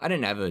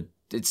didn't have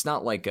it's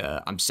not like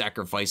I'm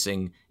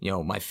sacrificing,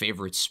 my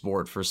favorite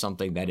sport for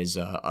something that is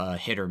a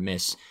hit or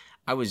miss.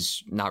 I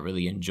was not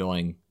really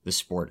enjoying the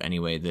sport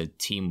anyway. The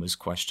team was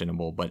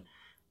questionable, but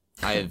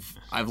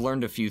I've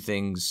learned a few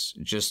things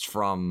just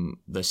from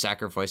the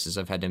sacrifices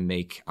I've had to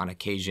make on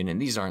occasion.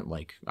 And these aren't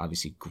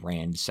obviously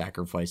grand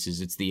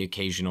sacrifices. It's the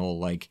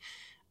occasional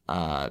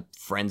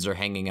friends are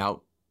hanging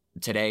out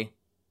today.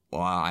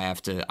 Well, I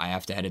have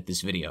to edit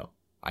this video.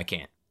 I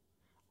can't.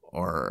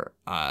 Or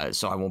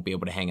so I won't be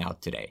able to hang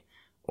out today.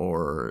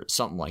 Or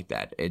something like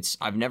that.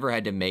 I've never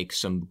had to make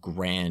some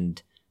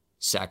grand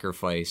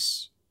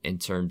sacrifice in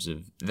terms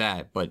of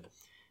that. But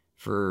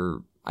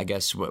for, I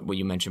guess, what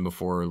you mentioned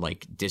before,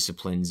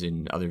 disciplines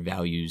and other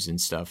values and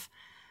stuff,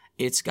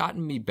 it's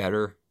gotten me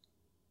better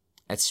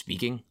at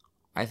speaking,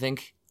 I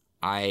think.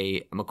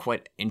 I am a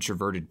quite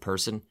introverted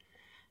person.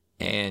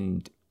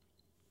 And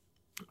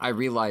I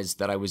realized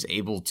that I was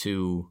able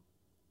to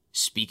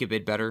speak a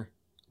bit better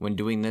when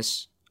doing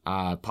this.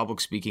 Public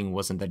speaking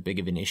wasn't that big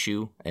of an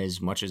issue as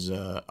much as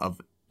it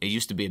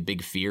used to be a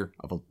big fear.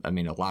 A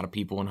lot of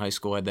people in high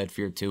school had that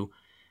fear too.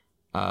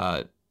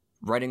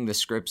 Writing the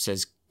scripts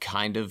has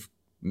kind of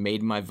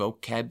made my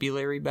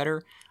vocabulary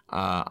better.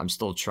 I'm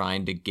still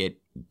trying to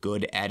get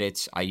good at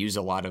it. I use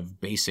a lot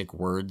of basic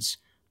words.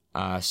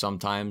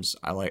 Sometimes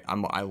I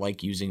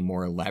like using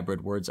more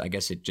elaborate words. I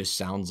guess it just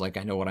sounds like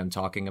I know what I'm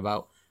talking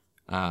about.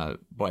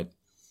 But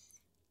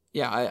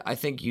yeah, I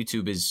think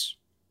YouTube's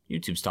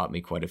taught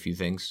me quite a few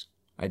things,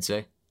 I'd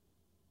say.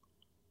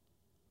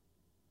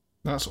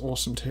 That's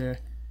awesome to hear.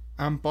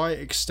 And by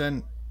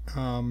extent,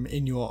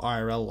 in your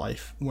IRL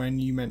life, when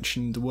you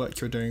mentioned the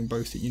work you're doing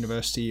both at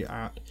university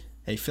at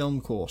a film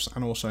course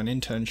and also an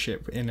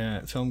internship in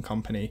a film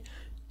company,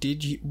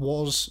 did you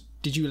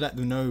let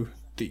them know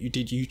that you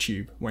did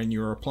YouTube when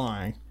you were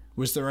applying?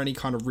 Was there any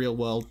kind of real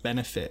world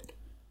benefit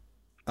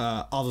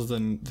other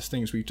than the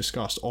things we've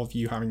discussed of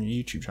you having a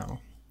YouTube channel?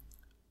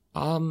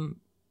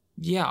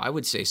 Yeah, I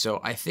would say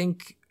so. I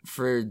think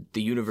for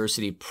the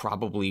university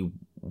probably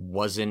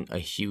wasn't a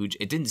huge,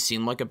 it didn't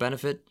seem like a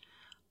benefit.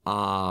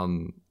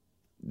 The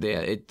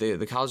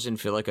college didn't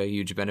feel like a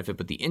huge benefit,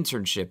 but the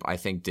internship I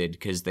think did,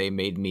 because they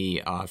made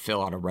me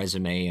fill out a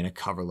resume and a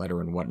cover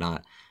letter and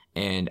whatnot.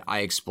 And I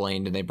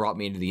explained, and they brought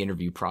me into the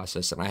interview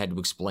process, and I had to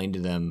explain to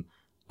them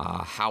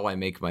how I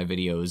make my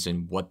videos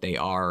and what they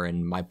are,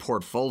 and my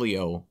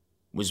portfolio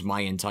was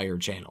my entire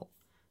channel.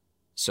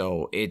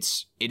 So it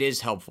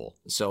is helpful.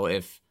 So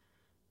if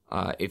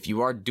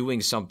you are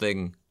doing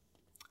something,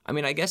 I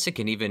mean, I guess it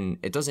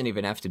doesn't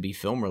even have to be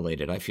film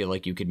related. I feel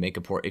like you could make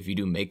if you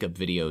do makeup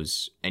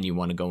videos and you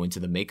want to go into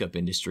the makeup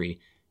industry,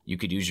 you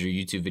could use your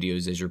YouTube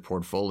videos as your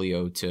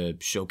portfolio to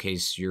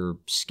showcase your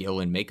skill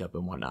in makeup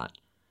and whatnot.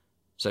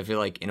 So I feel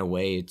like in a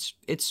way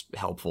it's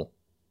helpful.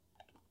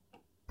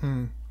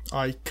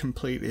 I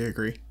completely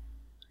agree.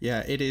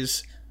 Yeah, it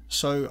is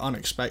so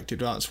unexpected.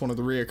 That's one of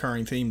the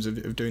reoccurring themes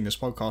of doing this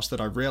podcast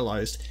that I've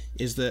realized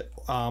is that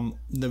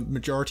the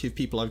majority of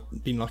people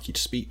I've been lucky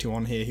to speak to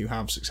on here who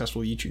have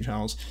successful YouTube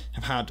channels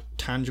have had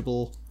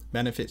tangible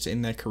benefits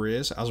in their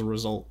careers as a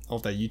result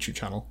of their YouTube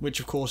channel, which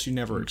of course you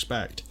never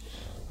expect.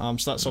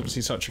 So that's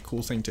obviously such a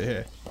cool thing to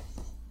hear.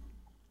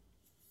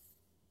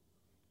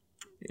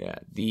 Yeah,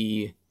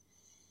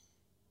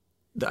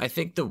 I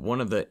think one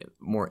of the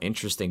more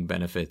interesting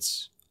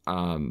benefits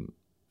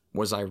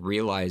was I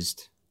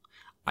realized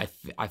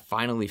I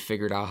finally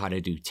figured out how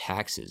to do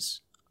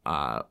taxes.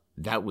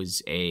 That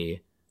was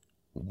a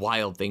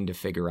wild thing to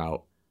figure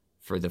out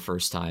for the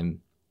first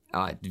time.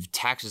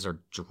 Taxes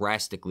are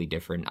drastically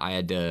different.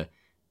 And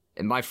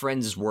my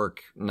friends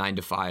work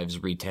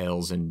 9-to-5s,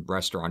 retails, and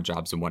restaurant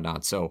jobs and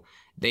whatnot. So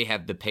they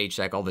have the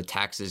paycheck. All the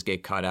taxes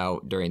get cut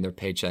out during their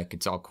paycheck.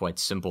 It's all quite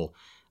simple.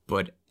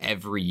 But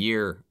every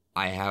year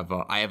I have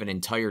an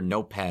entire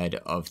notepad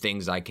of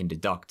things I can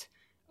deduct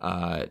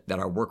that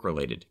are work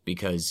related,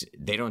 because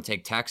they don't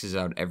take taxes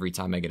out every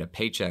time I get a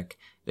paycheck.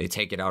 They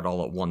take it out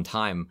all at one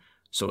time.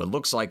 So it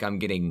looks like I'm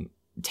getting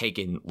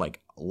taken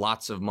like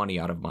lots of money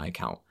out of my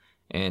account.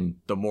 And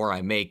the more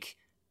I make,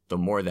 the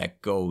more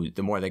that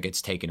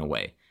gets taken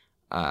away,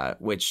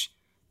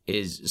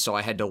 so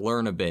I had to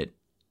learn a bit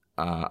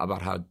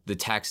about how the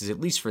taxes,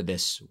 at least for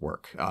this,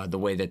 work, the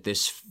way that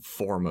this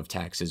form of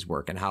taxes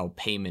work and how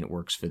payment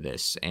works for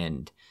this.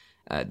 And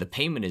the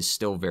payment is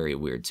still very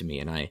weird to me,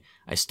 and I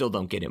still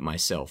don't get it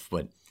myself.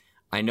 But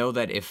I know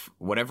that if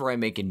whatever I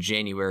make in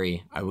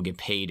January, I will get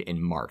paid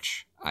in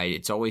March.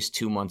 It's always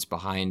 2 months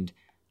behind.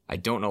 I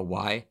don't know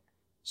why.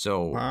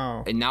 So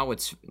wow. And now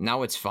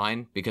it's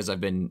fine, because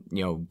I've been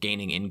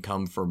gaining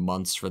income for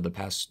months for the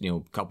past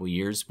couple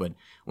years. But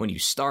when you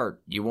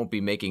start, you won't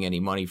be making any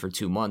money for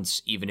 2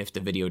 months, even if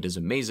the video does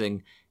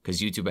amazing,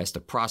 because YouTube has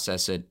to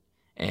process it.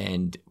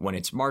 And when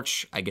it's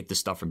March, I get the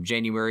stuff from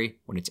January.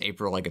 When it's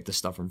April, I get the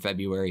stuff from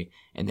February.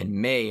 And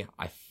then May,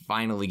 I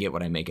finally get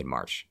what I make in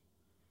March.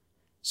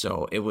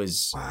 So it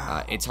was,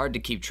 wow. It's hard to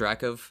keep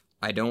track of.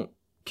 I don't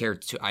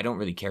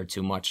really care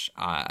too much.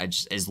 I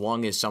just, as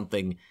long as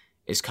something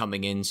is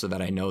coming in so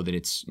that I know that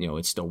it's,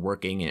 it's still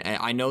working. And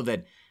I know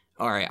that,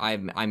 all right,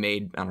 I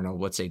made, I don't know,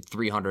 let's say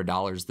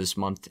 $300 this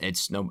month.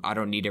 I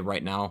don't need it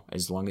right now.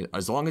 As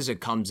long as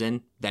it comes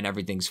in, then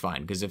everything's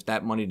fine. Because if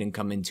that money didn't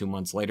come in 2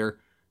 months later,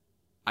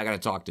 I got to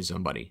talk to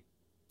somebody.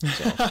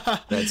 So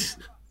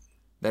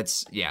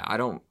that's yeah, I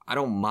don't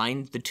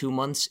mind the 2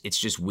 months. It's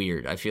just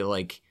weird. I feel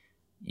like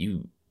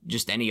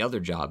just any other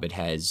job, it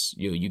has,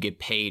 you get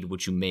paid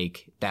what you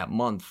make that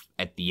month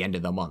at the end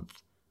of the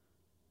month.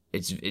 I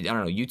don't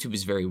know. YouTube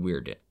is very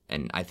weird.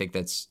 And I think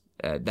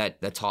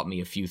that taught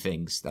me a few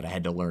things that I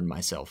had to learn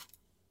myself.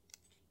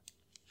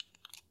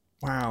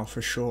 Wow,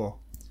 for sure.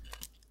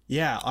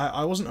 Yeah,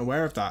 I wasn't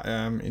aware of that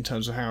in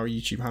terms of how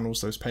YouTube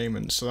handles those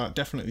payments. So that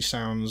definitely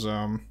sounds.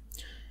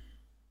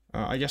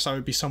 I guess I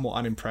would be somewhat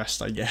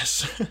unimpressed, I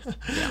guess.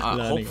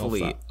 Yeah,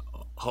 hopefully.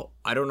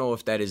 I don't know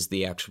if that is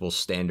the actual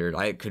standard.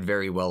 I could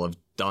very well have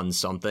done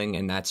something,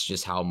 and that's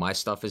just how my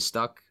stuff is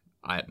stuck.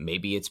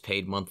 Maybe it's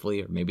paid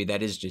monthly, or maybe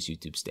that is just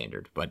YouTube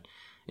standard. But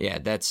yeah,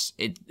 that's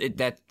it.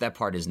 That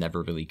part has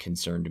never really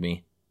concerned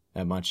me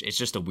that much. It's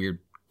just a weird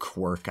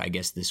quirk, I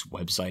guess, this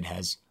website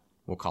has.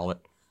 We'll call it.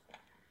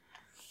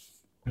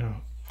 Oh,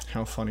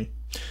 how funny.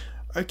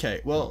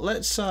 Okay, well,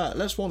 let's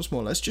once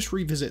more. Let's just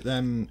revisit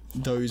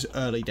those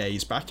early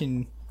days back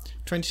in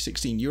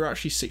 2016. You were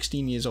actually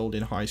 16 years old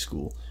in high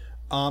school.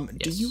 Yes.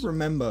 Do you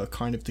remember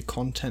kind of the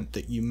content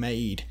that you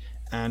made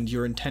and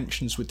your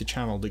intentions with the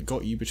channel that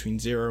got you between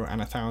 0 and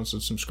 1,000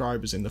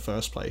 subscribers in the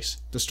first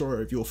place? The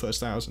story of your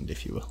first 1,000,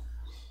 if you will.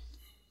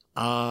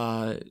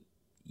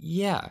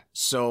 Yeah.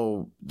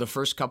 So the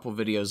first couple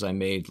videos I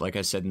made, like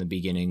I said in the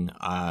beginning,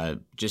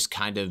 just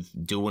kind of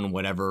doing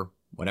whatever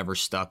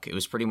stuck. It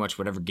was pretty much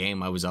whatever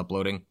game I was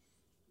uploading.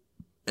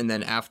 And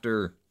then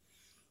after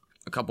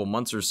a couple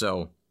months or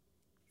so,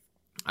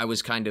 I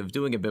was kind of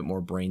doing a bit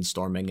more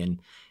brainstorming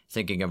and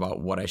thinking about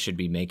what I should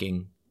be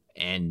making.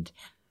 And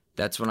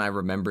that's when I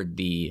remembered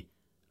the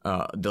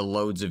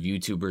loads of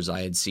YouTubers I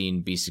had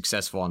seen be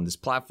successful on this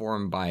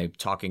platform by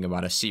talking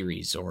about a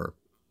series or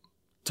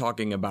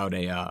talking about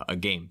a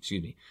game,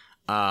 excuse me.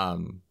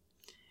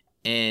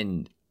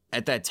 And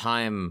at that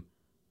time,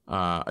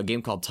 a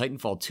game called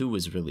Titanfall 2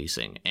 was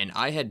releasing, and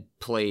I had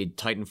played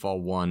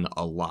Titanfall 1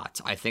 a lot.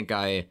 I think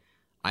I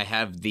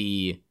have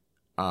the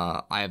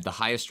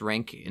highest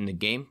rank in the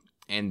game,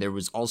 and there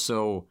was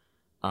also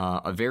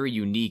a very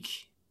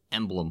unique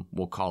emblem,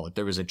 we'll call it.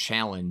 There was a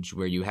challenge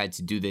where you had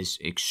to do this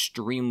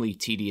extremely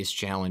tedious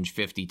challenge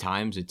 50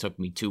 times. It took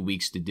me 2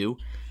 weeks to do.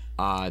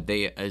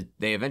 They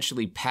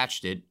eventually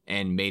patched it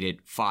and made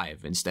it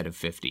 5 instead of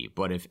 50.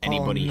 But if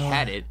anybody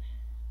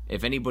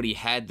if anybody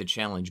had the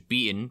challenge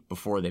beaten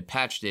before they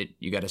patched it,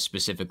 you got a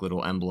specific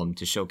little emblem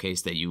to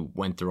showcase that you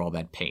went through all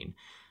that pain.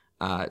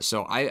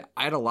 So I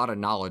had a lot of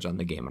knowledge on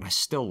the game, and I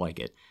still like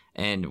it.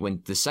 And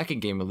when the second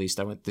game released,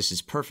 I went, "This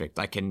is perfect.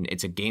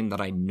 It's a game that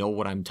I know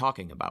what I'm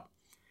talking about."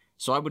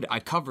 So I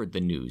covered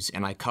the news,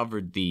 and I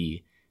covered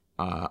pretty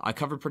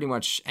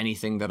much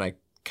anything that I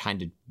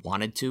kind of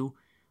wanted to.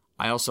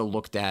 I also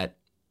looked at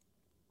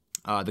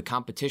the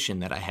competition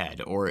that I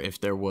had, or if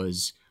there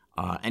was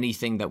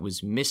anything that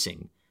was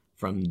missing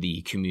from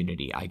the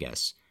community, I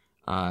guess.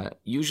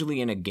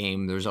 Usually in a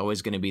game, there's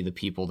always going to be the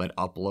people that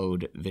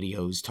upload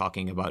videos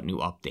talking about new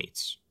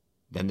updates.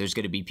 Then there's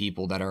going to be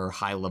people that are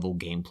high-level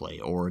gameplay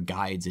or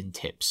guides and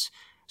tips.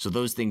 So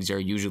those things are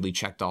usually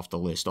checked off the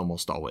list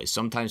almost always.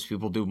 Sometimes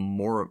people do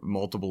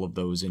multiple of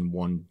those in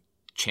one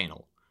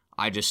channel.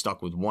 I just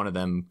stuck with one of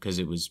them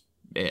because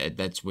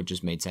that's what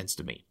just made sense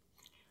to me.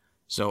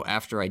 So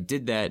after I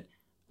did that,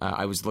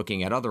 I was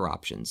looking at other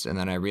options, and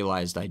then I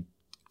realized I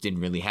didn't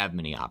really have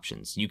many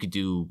options. You could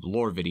do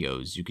lore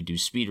videos, you could do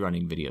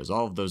speedrunning videos,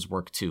 all of those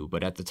work too,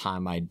 but at the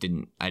time I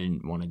didn't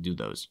want to do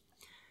those.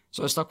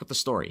 So I stuck with the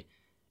story.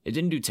 It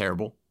didn't do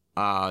terrible.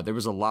 There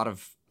was a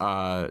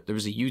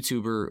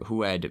YouTuber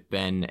who had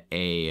been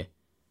who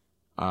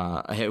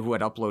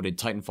had uploaded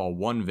Titanfall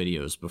 1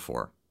 videos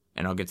before,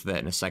 and I'll get to that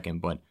in a second,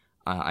 but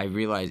I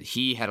realized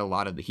he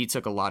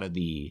took a lot of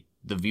the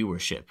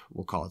viewership,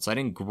 we'll call it. So I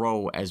didn't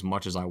grow as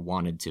much as I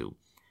wanted to.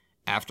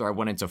 After I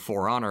went into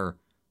For Honor,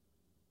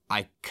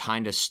 I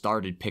kind of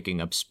started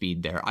picking up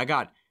speed there. I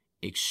got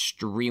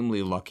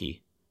extremely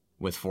lucky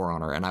with For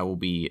Honor, and I will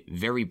be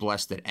very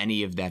blessed that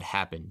any of that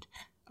happened.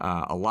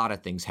 A lot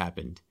of things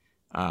happened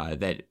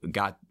that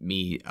got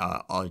me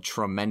a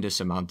tremendous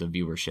amount of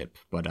viewership.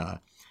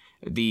 But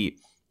the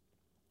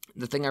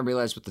thing I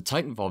realized with the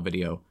Titanfall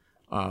video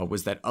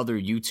was that other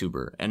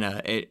YouTuber, and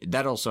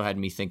that also had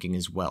me thinking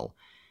as well.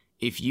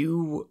 If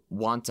you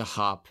want to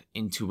hop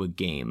into a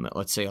game,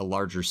 let's say a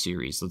larger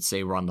series, let's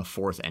say we're on the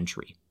 4th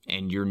entry,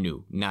 and you're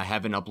new, now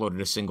haven't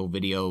uploaded a single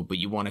video, but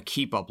you want to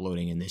keep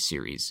uploading in this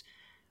series,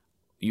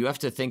 you have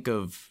to think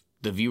of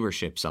the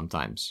viewership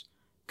sometimes.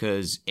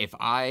 Because if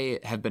I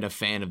have been a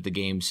fan of the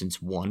game since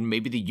 1,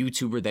 maybe the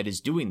YouTuber that is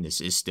doing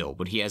this is still,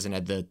 but he hasn't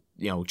had the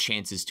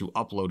chances to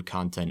upload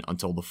content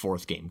until the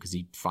 4th game because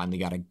he finally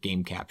got a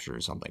game capture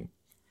or something.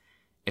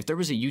 If there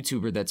was a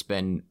YouTuber that's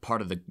been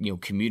part of the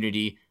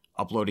community,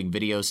 uploading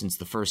videos since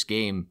the first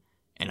game,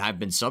 and I've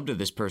been subbed to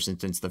this person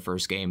since the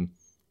first game,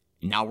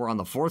 now we're on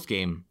the 4th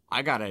game,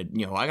 I got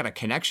a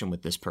connection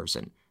with this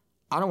person.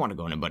 I don't want to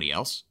go to anybody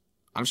else.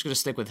 I'm just going to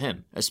stick with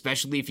him,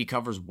 especially if he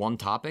covers one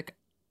topic.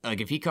 Like,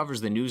 if he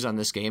covers the news on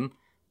this game,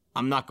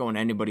 I'm not going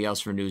to anybody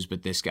else for news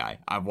but this guy.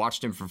 I've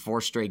watched him for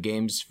 4 straight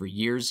games for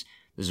years.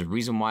 There's a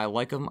reason why I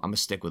like him. I'm going to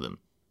stick with him.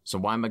 So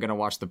why am I going to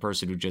watch the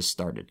person who just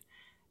started?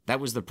 That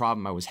was the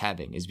problem I was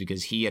having, is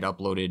because he had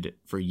uploaded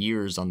for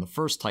years on the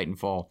first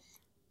Titanfall.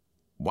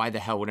 Why the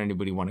hell would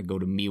anybody want to go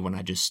to me when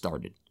I just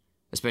started?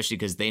 Especially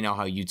because they know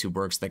how YouTube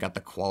works. They got the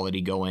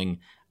quality going.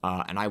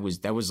 And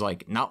that was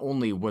like, not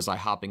only was I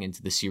hopping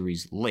into the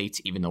series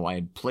late, even though I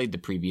had played the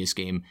previous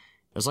game,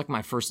 it was like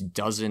my first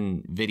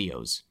dozen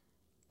videos.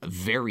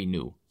 Very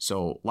new.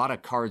 So a lot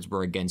of cards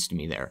were against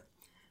me there.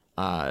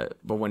 But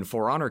when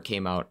For Honor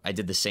came out, I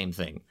did the same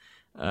thing.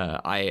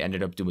 I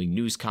ended up doing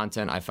news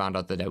content. I found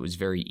out that was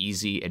very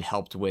easy. It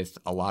helped with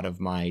a lot of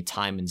my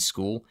time in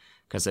school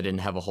because I didn't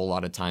have a whole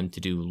lot of time to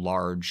do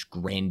large,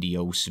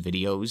 grandiose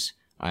videos.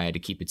 I had to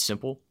keep it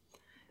simple.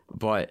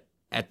 But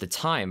at the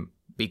time,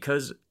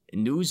 because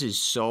news is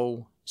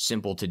so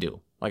simple to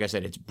do, like I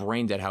said, it's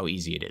brain dead how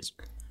easy it is.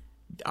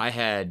 I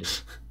had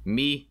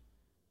me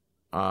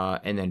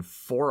and then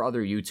 4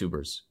 other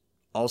YouTubers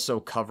also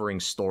covering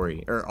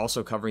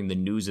the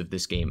news of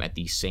this game at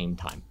the same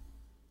time.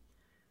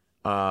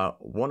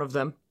 One of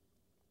them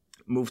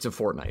moved to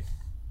Fortnite,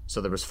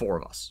 so there was 4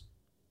 of us.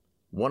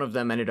 One of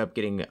them ended up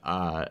getting,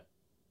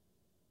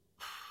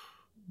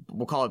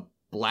 we'll call it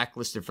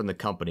blacklisted from the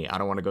company. I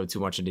don't want to go too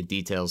much into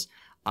details,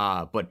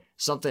 but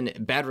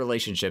bad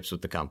relationships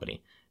with the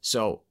company.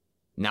 So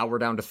now we're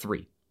down to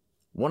 3.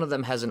 One of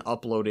them hasn't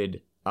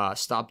uploaded,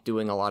 stopped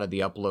doing a lot of the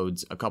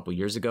uploads a couple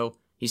years ago.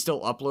 He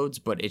still uploads,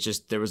 but it's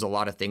just, there was a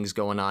lot of things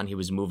going on. He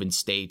was moving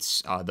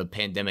states. The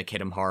pandemic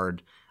hit him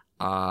hard.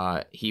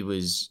 He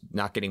was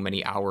not getting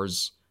many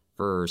hours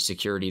for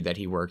security that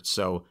he worked,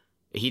 so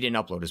he didn't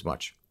upload as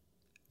much.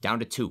 Down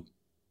to 2.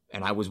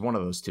 And I was one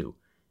of those 2.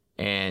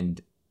 And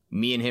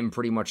me and him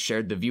pretty much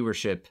shared the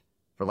viewership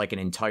for like an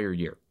entire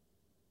year.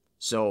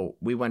 So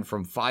we went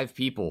from 5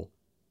 people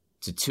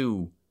to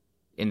 2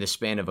 in the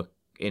span of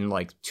in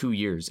like 2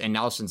 years. And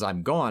now since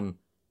I'm gone,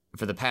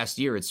 for the past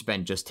year, it's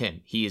been just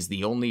him. He is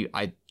the only,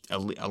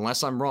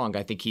 unless I'm wrong,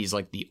 I think he's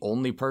like the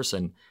only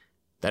person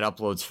that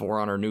uploads For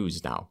Honor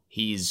news now.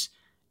 He's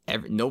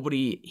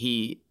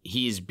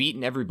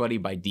beaten everybody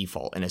by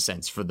default, in a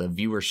sense, for the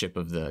viewership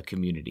of the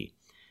community.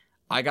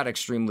 I got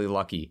extremely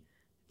lucky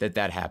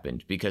that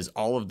happened, because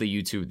all of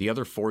the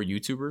other 4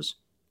 YouTubers,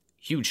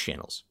 huge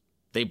channels.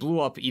 They blew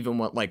up even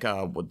when, like,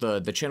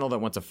 the channel that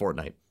went to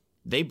Fortnite.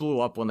 They blew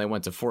up when they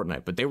went to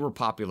Fortnite, but they were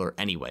popular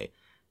anyway.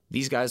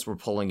 These guys were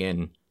pulling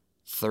in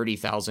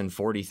 30,000,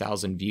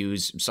 40,000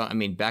 views. So, I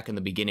mean, back in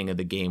the beginning of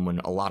the game when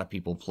a lot of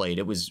people played,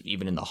 it was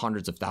even in the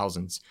hundreds of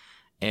thousands.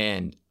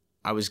 And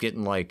I was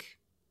getting like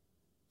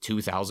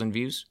 2,000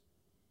 views.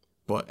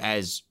 But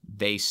as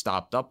they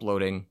stopped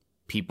uploading,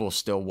 people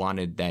still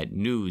wanted that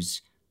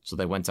news, so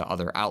they went to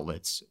other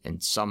outlets.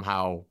 And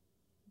somehow,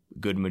 a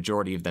good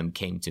majority of them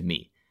came to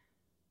me.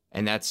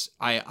 And that's,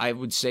 I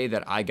would say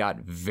that I got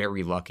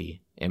very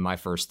lucky in my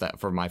first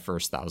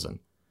 1,000.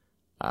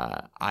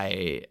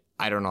 I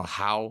don't know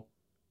how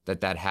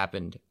that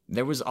happened.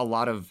 There was a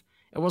lot of,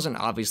 it wasn't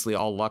obviously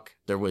all luck.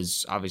 There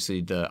was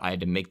obviously I had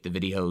to make the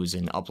videos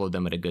and upload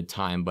them at a good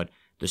time, but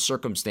the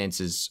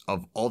circumstances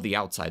of all the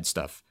outside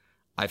stuff,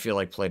 I feel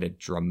like played a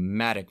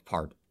dramatic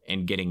part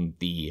in getting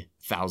the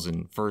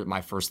 1,000 for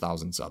my first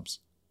 1,000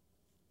 subs.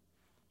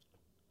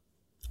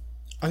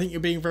 I think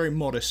you're being very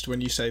modest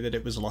when you say that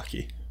it was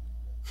lucky.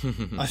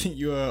 I think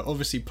you are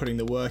obviously putting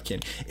the work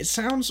in.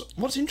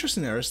 What's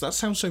interesting there is that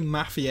sounds so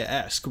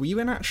Mafia-esque. Were you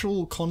in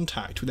actual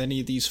contact with any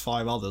of these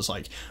 5 others?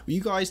 Like,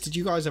 did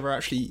you guys ever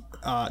actually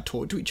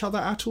talk to each other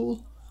at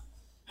all?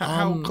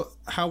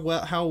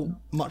 How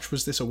much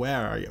was this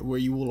aware? Were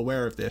you all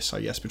aware of this,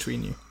 I guess,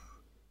 between you?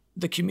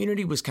 The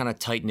community was kind of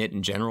tight-knit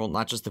in general,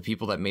 not just the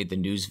people that made the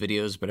news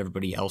videos, but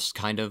everybody else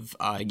kind of.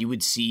 You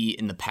would see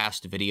in the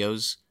past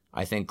videos,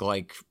 I think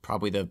like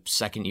probably the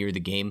second year of the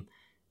game,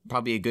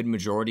 probably a good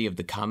majority of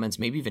the comments,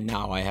 maybe even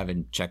now, I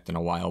haven't checked in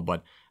a while,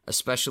 but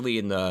especially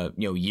in the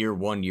year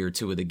 1, year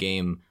 2 of the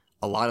game,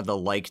 a lot of the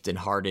liked and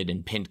hearted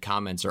and pinned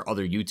comments are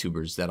other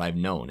YouTubers that I've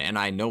known, and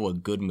I know a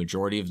good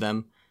majority of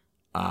them.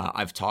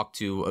 I've talked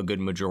to a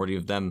good majority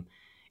of them.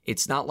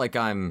 It's not like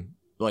I'm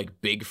like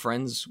big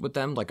friends with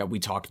them, like we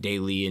talk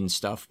daily and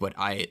stuff, but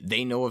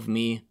they know of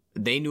me,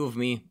 they knew of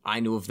me, I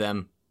knew of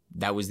them.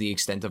 That was the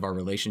extent of our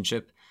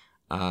relationship.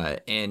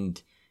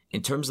 And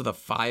in terms of the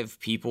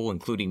 5 people,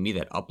 including me,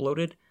 that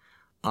uploaded,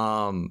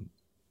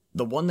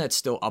 the one that's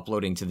still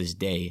uploading to this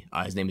day,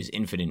 his name is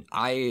Infinite.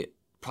 I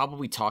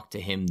probably talked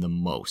to him the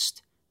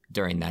most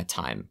during that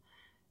time.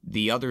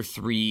 The other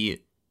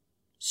 3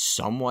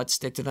 somewhat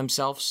stick to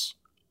themselves,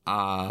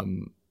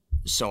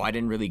 so I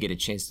didn't really get a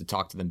chance to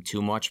talk to them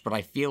too much. But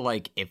I feel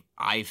like if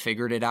I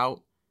figured it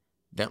out,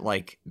 that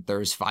like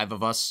there's 5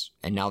 of us,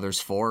 and now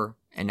there's 4,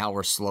 and now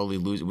we're slowly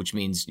losing, which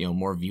means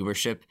more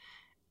viewership.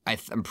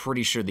 I'm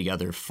pretty sure the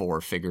other 4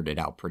 figured it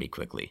out pretty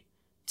quickly,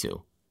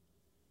 too.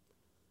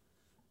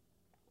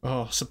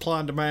 Oh, supply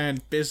and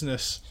demand,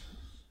 business.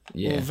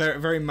 Yeah. Well,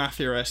 very, very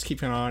Mafia-esque,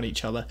 keeping an eye on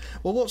each other.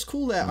 Well, what's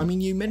cool there, I mean,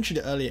 you mentioned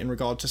it earlier in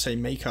regard to, say,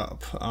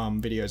 makeup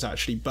videos,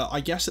 actually, but I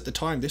guess at the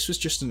time, this was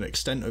just an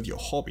extent of your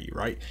hobby,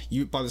 right?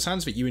 By the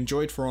sounds of it, you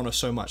enjoyed For Honor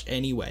so much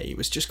anyway. It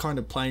was just kind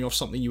of playing off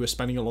something you were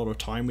spending a lot of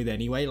time with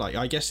anyway. Like,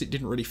 I guess it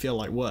didn't really feel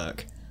like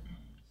work.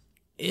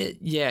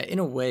 Yeah, in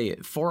a way,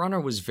 For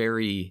Honor was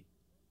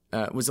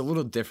was a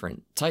little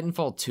different.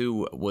 Titanfall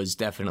 2 was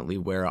definitely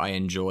where I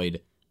enjoyed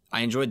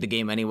the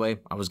game anyway.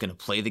 I was going to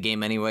play the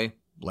game anyway.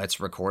 Let's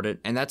record it.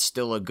 And that's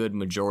still a good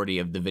majority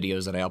of the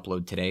videos that I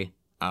upload today.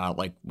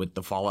 Like with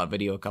the Fallout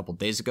video a couple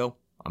days ago.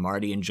 I'm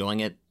already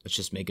enjoying it. Let's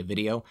just make a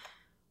video.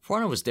 For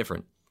Honor was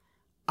different.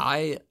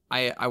 I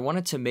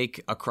wanted to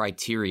make a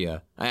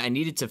criteria. I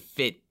needed to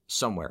fit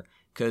somewhere.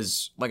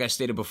 Because, like I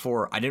stated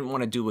before, I didn't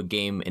want to do a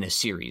game in a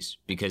series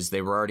because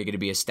they were already going to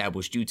be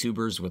established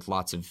YouTubers with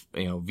lots of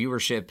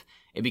viewership.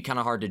 It'd be kind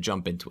of hard to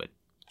jump into it.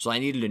 So I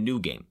needed a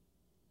new game,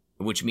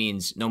 which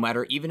means no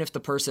matter, even if the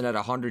person had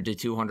 100 to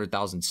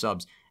 200,000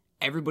 subs,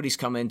 everybody's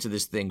come into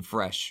this thing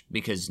fresh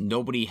because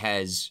nobody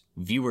has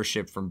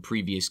viewership from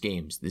previous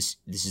games. This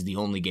is the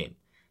only game.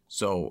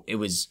 So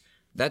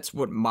that's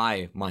what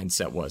my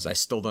mindset was. I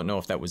still don't know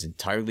if that was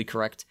entirely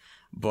correct,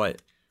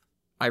 but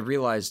I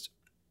realized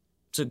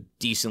it's a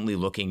decently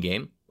looking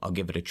game. I'll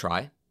give it a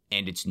try.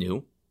 And it's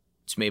new.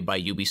 It's made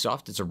by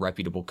Ubisoft. It's a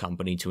reputable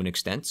company to an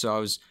extent. So I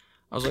was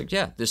like,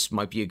 yeah, this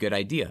might be a good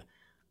idea.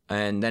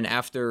 And then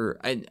after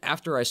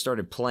I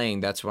started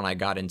playing, that's when I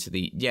got into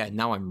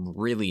now I'm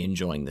really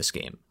enjoying this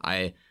game.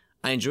 I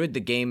enjoyed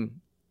the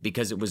game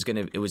because it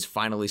was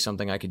finally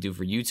something I could do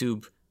for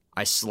YouTube.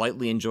 I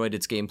slightly enjoyed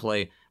its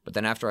gameplay, but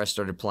then after I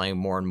started playing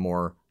more and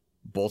more,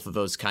 both of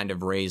those kind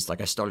of raised.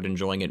 Like, I started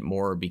enjoying it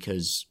more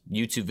because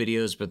YouTube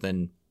videos, but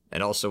then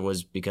it also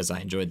was because I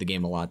enjoyed the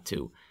game a lot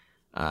too.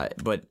 That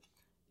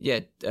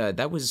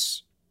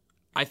was,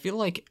 I feel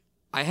like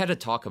I had a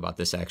talk about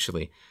this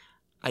actually.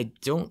 I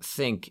don't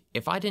think,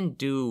 if I didn't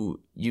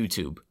do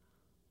YouTube,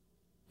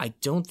 I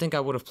don't think I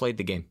would have played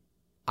the game.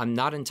 I'm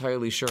not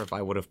entirely sure if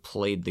I would have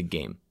played the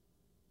game.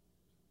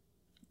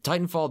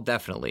 Titanfall,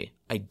 definitely.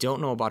 I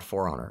don't know about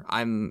For Honor.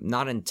 I'm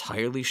not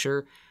entirely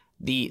sure.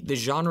 The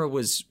genre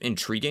was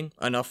intriguing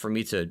enough for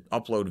me to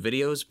upload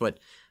videos, but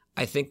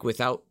I think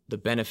without the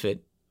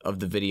benefit of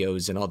the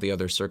videos and all the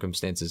other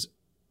circumstances,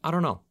 I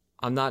don't know.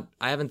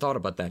 I haven't thought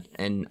about that,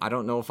 and I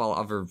don't know if I'll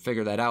ever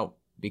figure that out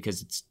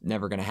because it's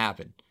never going to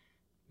happen.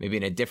 Maybe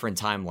in a different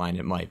timeline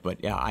it might,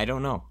 but yeah, I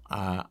don't know.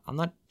 I'm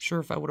not sure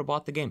if I would have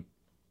bought the game.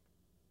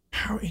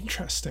 How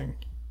interesting.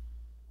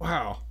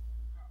 Wow.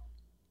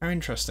 How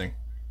interesting.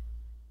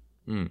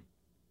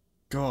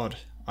 God.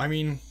 I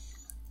mean,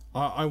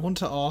 I want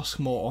to ask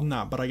more on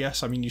that, but I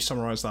guess, you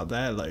summarized that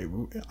there. Like,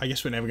 I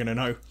guess we're never going to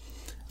know.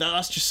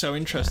 That's just so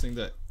interesting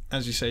that,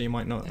 as you say, you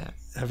might not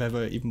have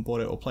ever even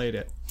bought it or played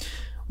it.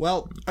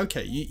 Well,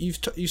 okay,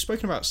 you've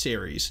spoken about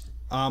series,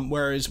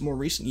 whereas more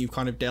recently you've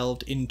kind of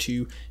delved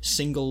into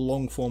single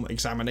long-form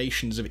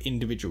examinations of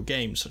individual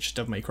games, such as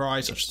Devil May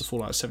Cry, such as the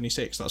Fallout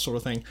 76, that sort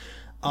of thing.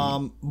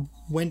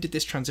 When did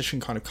this transition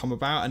kind of come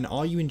about, and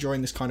are you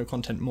enjoying this kind of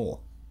content more?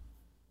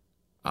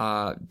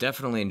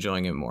 Definitely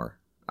enjoying it more.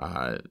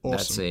 Awesome.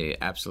 That's a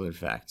absolute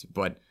fact.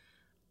 But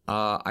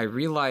I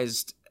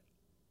realized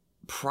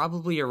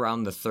probably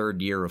around the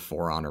third year of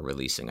For Honor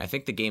releasing. I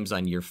think the game's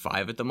on year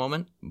 5 at the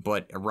moment,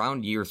 but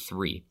around year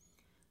 3,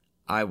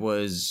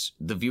 the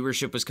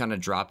viewership was kind of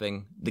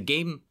dropping. The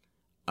game,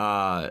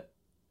 on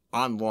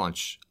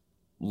launch,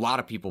 a lot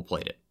of people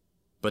played it.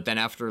 But then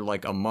after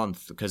like a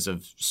month, because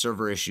of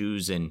server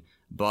issues and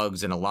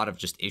bugs and a lot of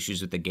just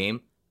issues with the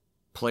game,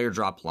 player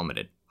drop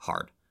plummeted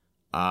hard.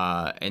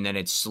 And then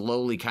it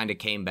slowly kind of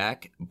came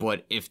back.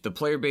 But if the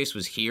player base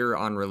was here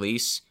on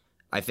release,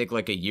 I think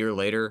like a year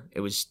later,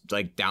 it was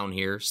like down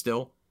here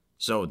still.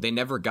 So they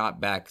never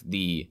got back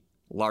the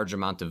large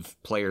amount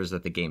of players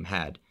that the game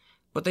had.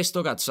 But they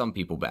still got some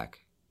people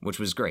back, which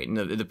was great. And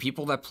the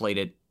people that played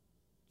it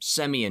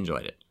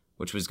semi-enjoyed it,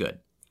 which was good.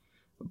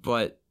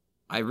 But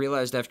I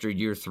realized after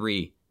year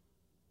 3,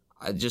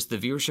 the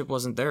viewership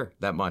wasn't there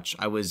that much.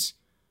 I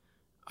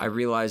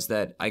realized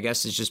that I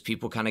guess it's just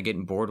people kind of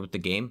getting bored with the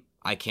game.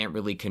 I can't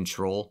really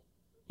control,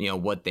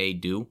 what they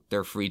do.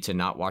 They're free to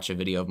not watch a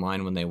video of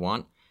mine when they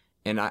want.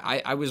 And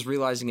I was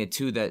realizing it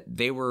too, that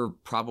they were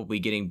probably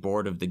getting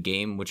bored of the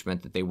game, which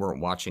meant that they weren't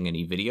watching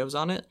any videos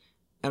on it.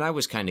 And I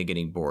was kind of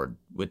getting bored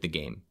with the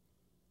game.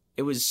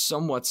 It was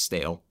somewhat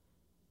stale,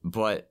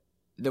 but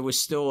there was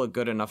still a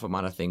good enough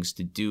amount of things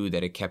to do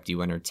that it kept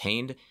you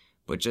entertained.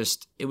 But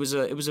just, it was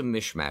a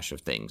mishmash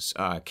of things.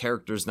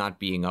 Characters not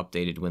being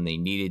updated when they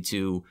needed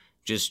to,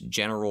 just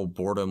general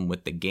boredom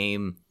with the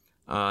game,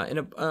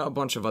 and a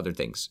bunch of other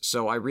things.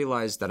 So I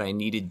realized that I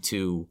needed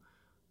to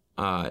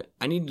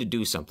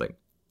do something.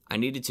 I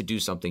needed to do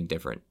something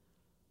different.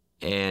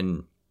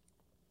 And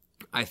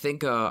I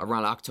think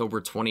around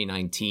October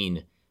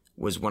 2019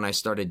 was when I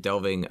started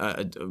delving,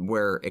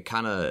 where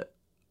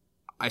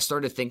I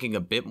started thinking a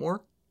bit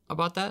more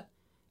about that.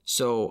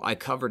 So I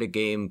covered a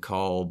game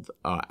called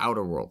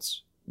Outer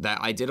Worlds. That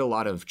I did a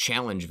lot of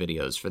challenge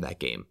videos for that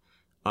game.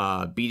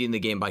 Beating the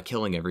game by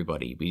killing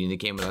everybody, beating the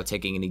game without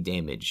taking any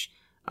damage.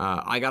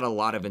 I got a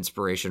lot of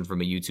inspiration from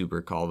a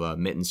YouTuber called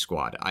Mitten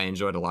Squad. I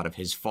enjoyed a lot of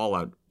his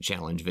Fallout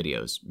challenge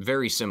videos,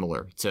 very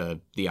similar to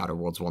the Outer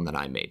Worlds one that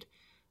I made.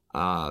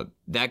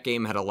 That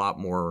game had a lot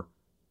more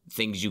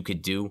things you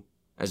could do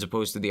as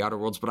opposed to the Outer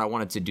Worlds, but I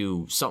wanted to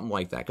do something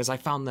like that because I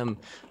found them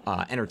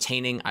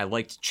entertaining. I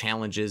liked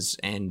challenges,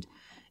 and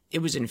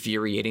it was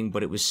infuriating,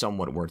 but it was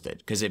somewhat worth it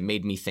because it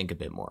made me think a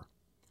bit more.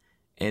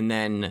 And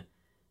then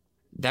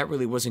that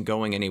really wasn't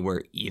going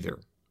anywhere either.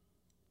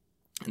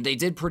 They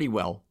did pretty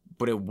well,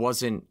 but it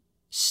wasn't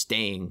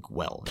staying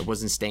well. It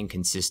wasn't staying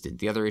consistent.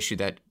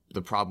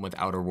 The problem with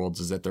Outer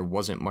Worlds is that there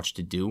wasn't much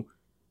to do.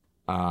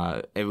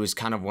 It was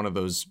kind of one of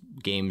those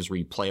games where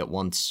you play it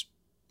once,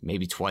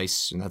 maybe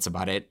twice, and that's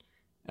about it.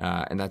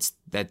 And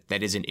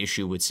that is an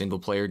issue with single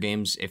player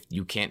games. If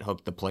you can't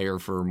hook the player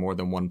for more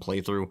than one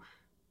playthrough,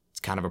 it's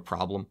kind of a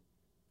problem.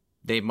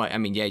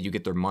 You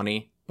get their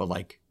money, but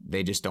like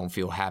they just don't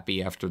feel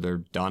happy after they're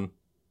done.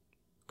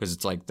 Because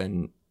it's like,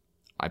 then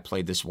I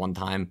played this one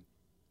time,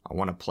 I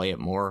want to play it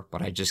more,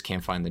 but I just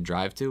can't find the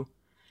drive to.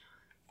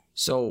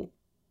 So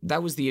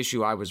that was the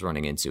issue I was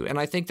running into. And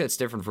I think that's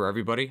different for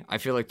everybody. I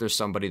feel like there's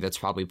somebody that's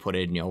probably put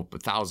in,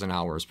 1,000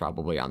 hours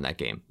probably on that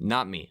game.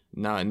 Not me.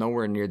 No,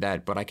 nowhere near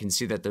that, but I can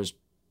see that there's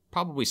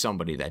probably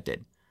somebody that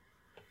did.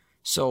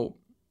 So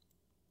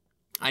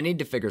I need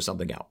to figure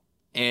something out.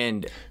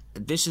 And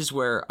this is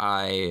where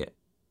I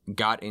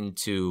got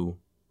into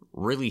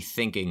really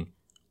thinking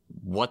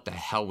what the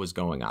hell was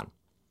going on.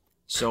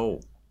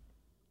 So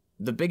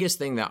the biggest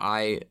thing that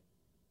I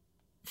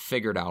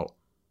figured out,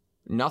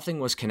 nothing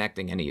was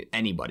connecting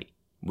anybody.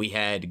 We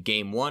had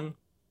game 1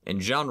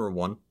 and genre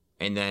 1,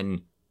 and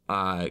then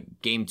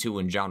game 2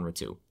 and genre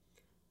 2.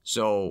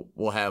 So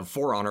we'll have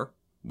For Honor,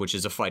 which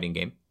is a fighting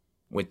game,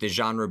 with the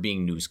genre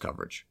being news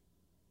coverage.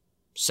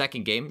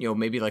 Second game,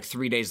 maybe like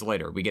 3 days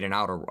later, we get an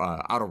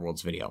Outer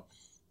Worlds video.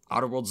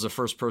 Outer Worlds is a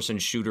first-person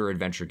shooter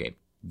adventure game,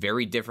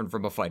 very different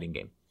from a fighting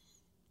game.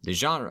 The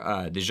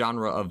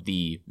genre of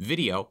the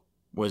video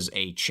was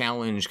a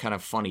challenge, kind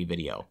of funny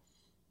video.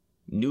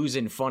 News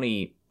and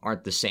funny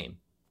aren't the same.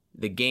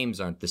 The games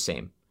aren't the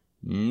same.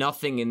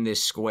 Nothing in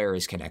this square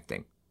is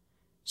connecting.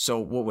 So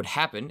what would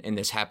happen, and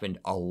this happened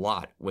a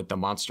lot with the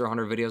Monster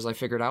Hunter videos I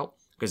figured out,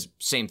 because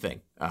same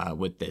thing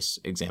with this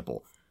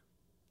example.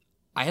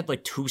 I had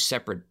like 2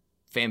 separate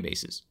fan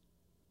bases.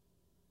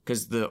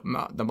 Because the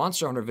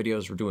Monster Hunter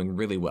videos were doing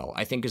really well.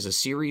 I think as a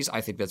series,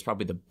 I think that's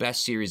probably the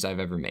best series I've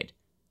ever made.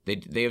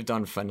 They have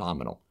done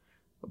phenomenal.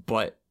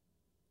 But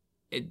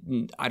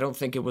I don't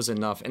think it was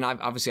enough. And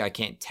obviously I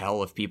can't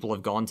tell if people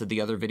have gone to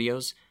the other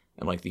videos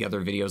and like the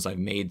other videos I've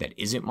made that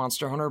isn't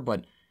Monster Hunter,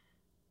 but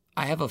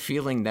I have a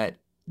feeling that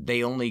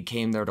they only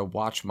came there to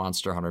watch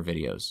Monster Hunter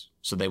videos.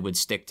 So they would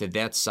stick to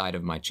that side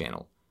of my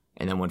channel.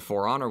 And then when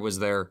For Honor was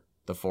there,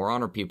 the For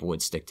Honor people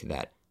would stick to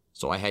that.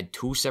 So I had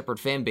 2 separate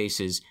fan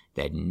bases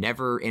that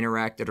never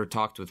interacted or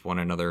talked with one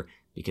another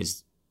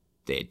because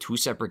they had 2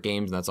 separate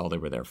games and that's all they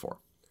were there for.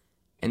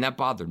 And that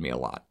bothered me a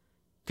lot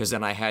because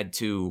then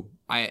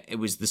it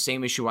was the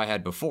same issue I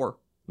had before,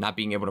 not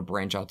being able to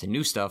branch out to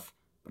new stuff,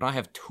 but I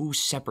have 2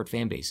 separate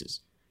fan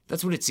bases.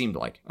 That's what it seemed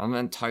like. I'm not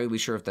entirely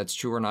sure if that's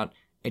true or not.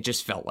 It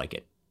just felt like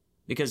it.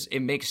 Because it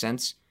makes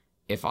sense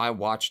if I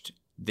watched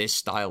this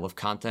style of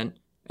content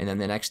and then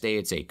the next day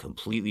it's a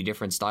completely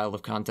different style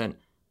of content,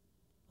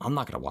 I'm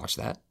not going to watch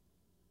that.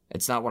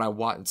 It's not what I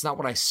want. It's not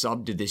what I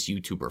subbed to this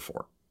YouTuber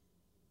for.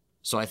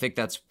 So I think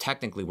that's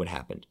technically what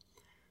happened.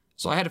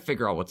 So I had to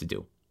figure out what to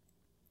do.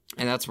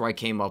 And that's where I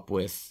came up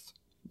with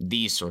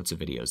these sorts of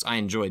videos. I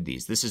enjoyed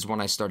these. This is when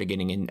I started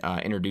getting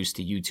introduced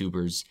to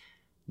YouTubers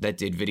that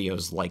did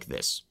videos like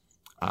this.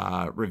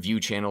 Review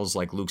channels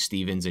like Luke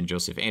Stevens and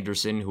Joseph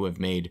Anderson, who have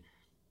made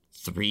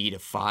 3 to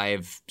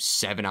 5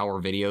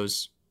 7-hour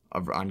videos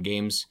on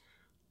games.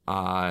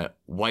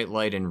 White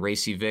Light and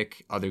Racy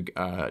Vic, 2 other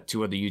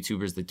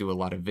YouTubers that do a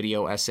lot of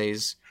video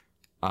essays.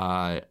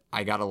 I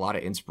got a lot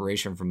of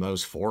inspiration from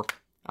those 4.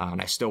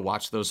 And I still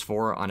watch those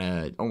 4 on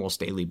a almost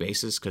daily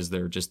basis because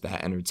they're just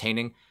that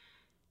entertaining.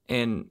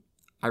 And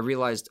I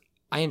realized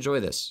I enjoy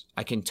this.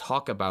 I can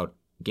talk about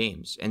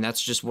games, and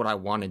that's just what I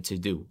wanted to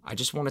do. I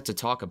just wanted to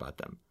talk about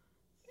them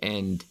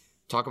and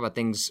talk about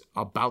things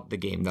about the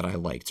game that I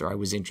liked or I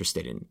was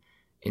interested in,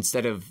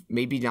 instead of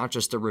maybe not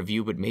just a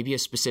review, but maybe a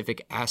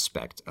specific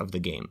aspect of the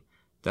game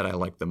that I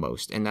like the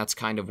most. And that's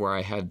kind of where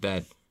I had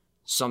that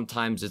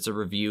sometimes it's a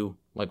review,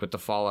 like with the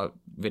Fallout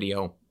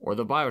video or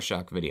the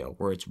BioShock video,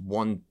 where it's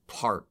one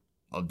part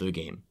of the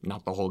game,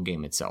 not the whole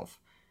game itself.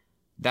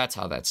 That's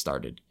how that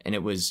started. And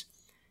it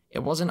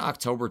wasn't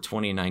October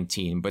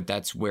 2019, but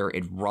that's where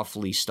it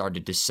roughly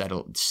started to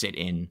sit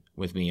in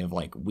with me of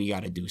like, we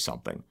got to do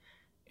something.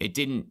 It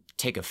didn't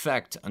take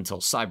effect until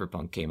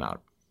Cyberpunk came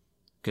out,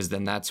 because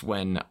then that's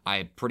when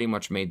I pretty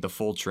much made the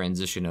full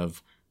transition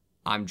of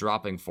I'm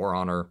dropping For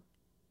Honor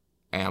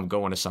and I'm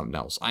going to something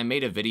else. I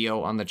made a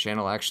video on the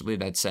channel actually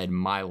that said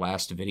my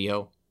last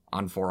video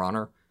on For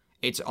Honor.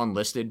 It's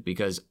unlisted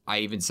because I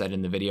even said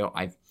in the video,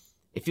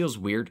 it feels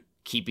weird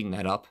keeping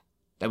that up.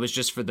 That was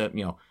just for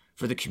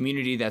the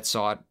community that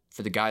saw it,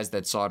 for the guys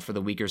that saw it for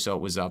the week or so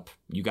it was up.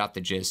 You got the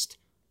gist.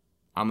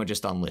 I'm going to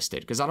just unlist it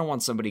because I don't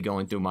want somebody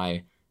going through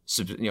my,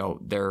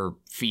 their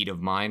feed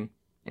of mine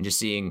and just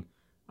seeing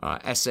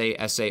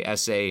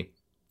essay,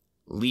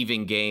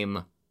 leaving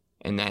game,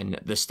 and then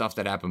the stuff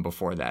that happened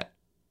before that.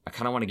 I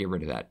kind of want to get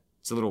rid of that.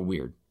 It's a little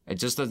weird. It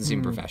just doesn't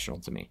seem professional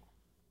to me.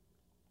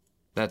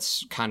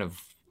 That's kind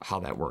of how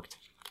that worked,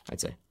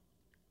 I'd say.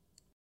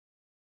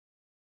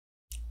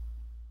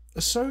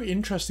 It's so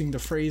interesting, the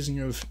phrasing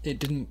of it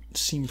didn't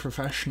seem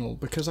professional,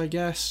 because I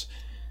guess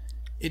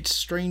it's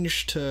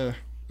strange to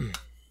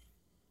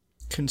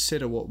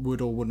consider what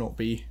would or would not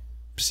be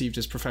perceived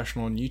as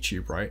professional on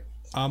YouTube, right?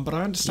 But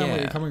I understand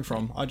where you're coming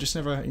from. I just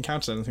never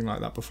encountered anything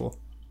like that before.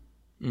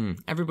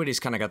 Everybody's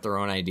kind of got their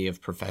own idea of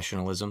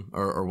professionalism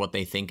or what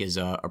they think is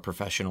a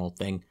professional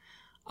thing.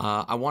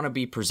 I want to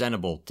be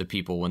presentable to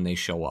people when they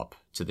show up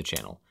to the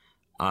channel.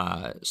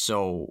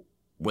 So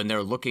when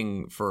they're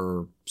looking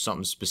for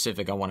something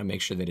specific, I want to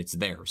make sure that it's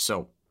there.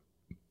 So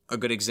a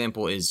good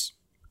example is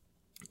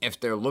if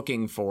they're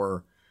looking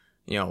for,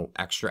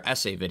 extra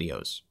essay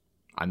videos,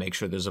 I make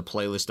sure there's a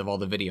playlist of all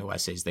the video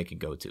essays they could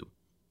go to.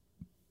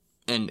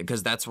 And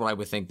because that's what I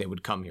would think they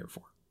would come here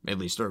for, at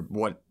least, or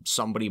what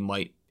somebody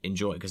might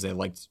enjoy because they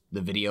liked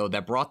the video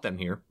that brought them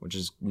here, which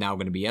is now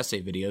going to be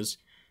essay videos.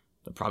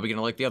 They're probably going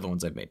to like the other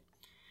ones I've made.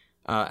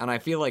 And I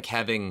feel like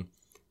having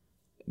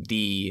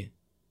the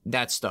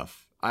that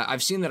stuff.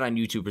 I've seen that on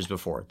YouTubers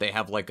before. They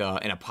have like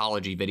an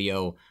apology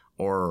video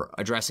or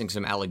addressing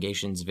some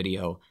allegations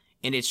video,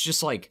 and it's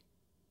just like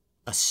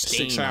a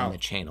stain on the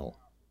channel.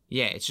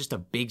 Yeah, it's just a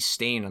big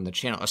stain on the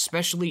channel,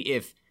 especially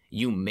if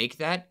you make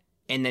that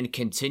and then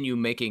continue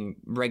making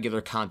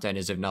regular content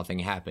as if nothing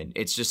happened.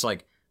 It's just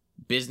like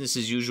business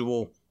as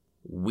usual,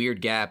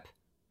 weird gap,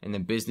 and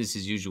then business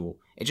as usual.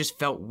 It just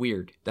felt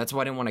weird. That's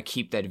why I didn't want to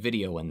keep that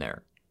video in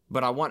there.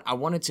 But I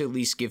wanted to at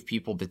least give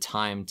people the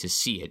time to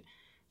see it.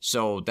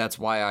 So that's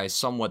why I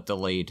somewhat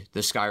delayed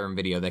the Skyrim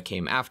video that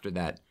came after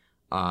that,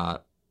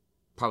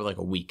 probably like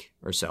a week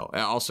or so.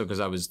 Also because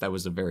that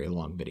was a very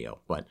long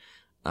video. But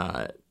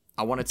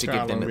I wanted to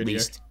give them at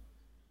least...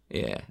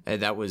 Yeah,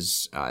 that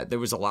was there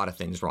was a lot of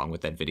things wrong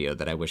with that video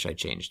that I wish I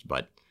changed.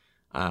 But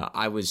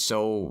I was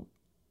so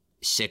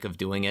sick of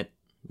doing it,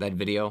 that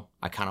video.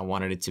 I kind of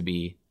wanted it to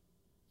be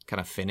kind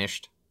of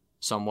finished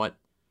somewhat.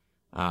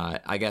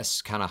 I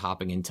guess kind of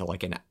hopping into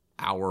like an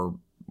hour,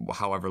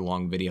 however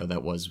long video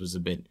that was a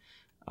bit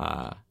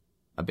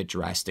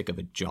drastic of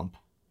a jump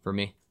for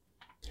me.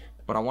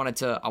 But I wanted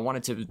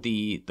to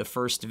the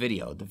first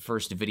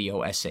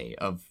video essay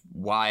of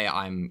why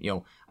I'm,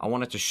 I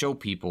wanted to show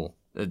people,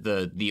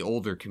 the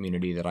older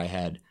community that I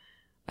had,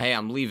 hey,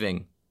 I'm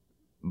leaving,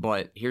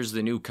 but here's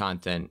the new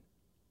content.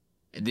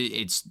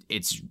 It's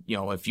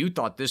if you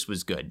thought this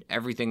was good,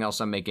 everything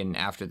else I'm making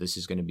after this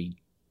is going to be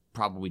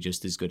probably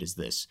just as good as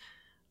this.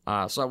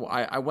 So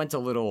I went a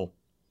little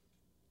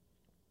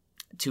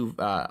too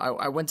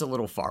I went a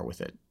little far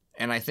with it,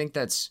 and I think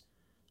that's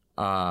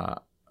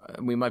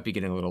we might be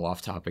getting a little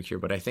off topic here,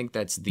 but I think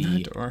that's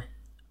the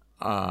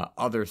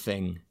other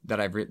thing that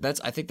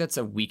I think that's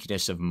a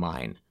weakness of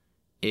mine,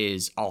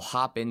 is I'll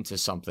hop into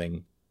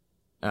something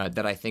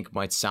that I think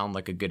might sound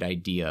like a good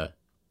idea,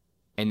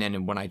 and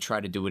then when I try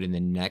to do it in the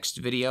next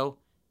video,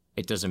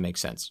 it doesn't make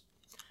sense.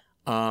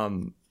 A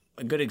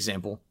good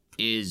example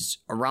is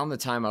around the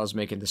time I was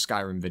making the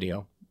Skyrim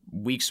video,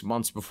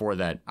 months before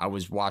that, I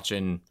was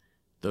watching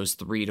those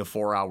 3 to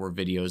 4 hour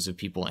videos of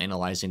people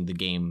analyzing the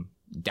game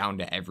down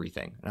to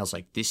everything. And I was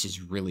like, this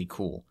is really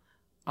cool.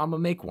 I'm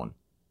gonna make one.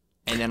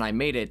 And then I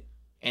made it.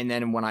 And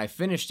then when I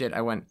finished it,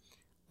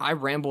 I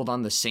rambled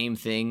on the same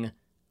thing.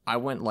 I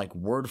went like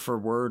word for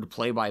word,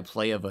 play by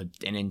play of an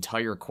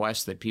entire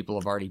quest that people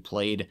have already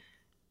played.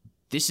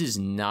 This is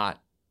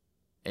not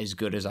as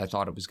good as I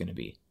thought it was going to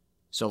be.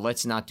 So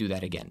let's not do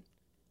that again.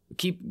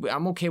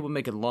 I'm okay with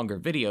making longer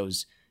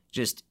videos,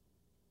 just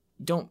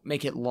don't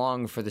make it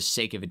long for the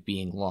sake of it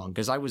being long.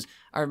 Because I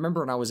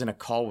remember when I was in a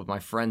call with my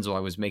friends while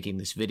I was making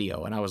this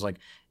video, and I was like,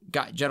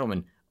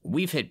 gentlemen,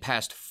 we've hit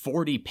past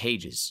 40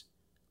 pages.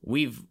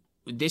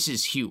 This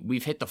is huge.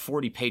 We've hit the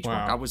 40 page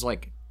mark. I was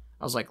like,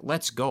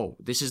 let's go.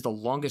 This is the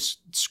longest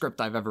script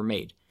I've ever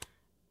made.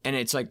 And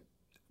it's like,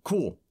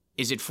 cool.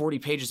 Is it 40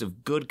 pages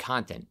of good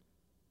content?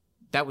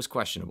 That was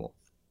questionable.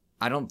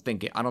 I don't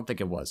think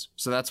it was.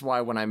 So that's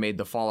why when I made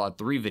the Fallout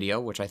 3 video,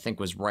 which I think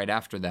was right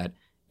after that,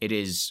 it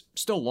is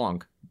still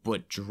long,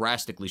 but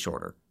drastically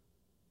shorter.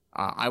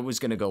 I was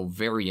going to go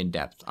very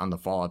in-depth on the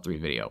Fallout 3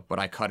 video, but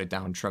I cut it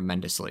down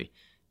tremendously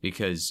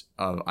because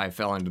I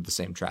fell into the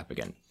same trap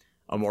again.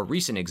 A more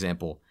recent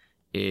example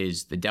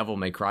is the Devil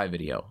May Cry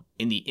video.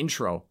 In the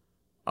intro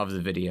of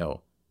the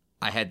video,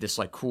 I had this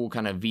like cool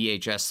kind of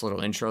VHS little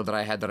intro that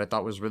I had that I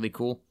thought was really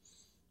cool.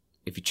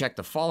 If you check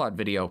the Fallout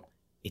video,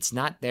 it's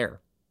not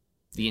there.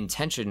 The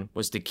intention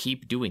was to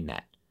keep doing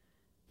that.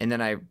 And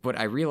then I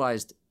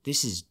realized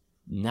this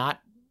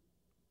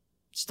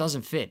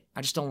doesn't fit.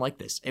 I just don't like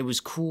this. It was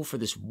cool for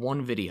this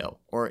one video,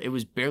 or it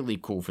was barely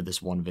cool for this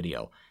one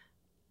video.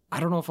 I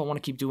don't know if I want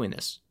to keep doing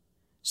this.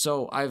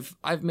 So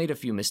I've made a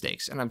few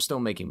mistakes, and I'm still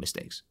making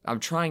mistakes.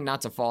 I'm trying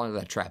not to fall into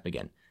that trap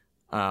again.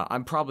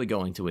 I'm probably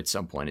going to at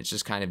some point. It's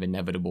just kind of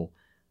inevitable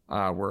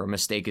where a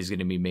mistake is going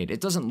to be made. It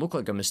doesn't look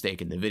like a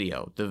mistake in the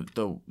video.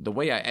 The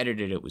way I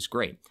edited it was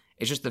great.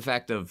 It's just the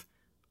fact of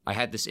I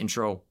had this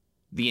intro.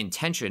 The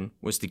intention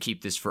was to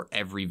keep this for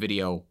every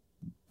video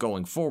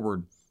going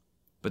forward,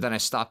 but then I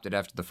stopped it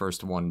after the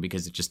first one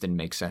because it just didn't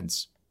make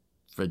sense.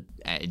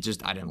 I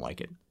didn't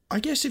like it. I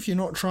guess if you're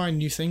not trying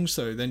new things,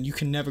 though, then you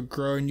can never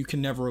grow and you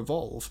can never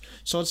evolve.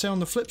 So I'd say on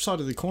the flip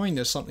side of the coin,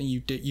 there's something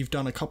you've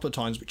done a couple of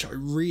times, which I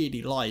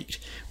really liked,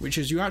 which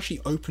is you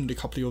actually opened a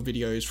couple of your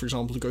videos, for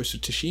example, Ghost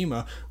of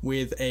Tsushima,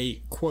 with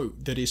a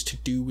quote that is to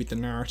do with the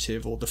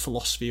narrative or the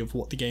philosophy of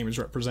what the game is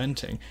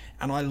representing.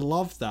 And I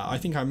love that. I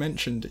think I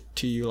mentioned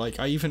to you, like,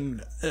 I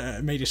even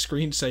made a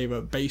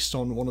screensaver based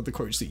on one of the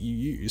quotes that you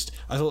used.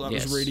 I thought that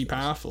was really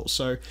powerful.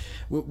 So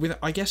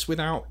I guess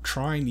without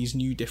trying these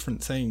new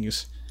different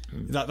things,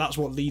 that's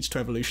what leads to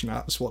evolution.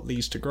 That's what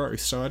leads to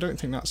growth. So I don't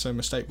think that's a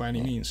mistake by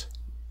any means.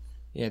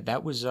 Yeah,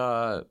 that was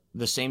the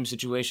same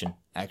situation,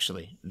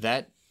 actually.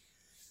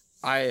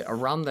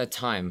 Around that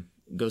time,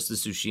 Ghost of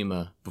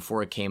Tsushima,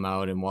 before it came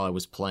out and while I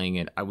was playing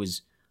it,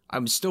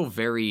 I'm still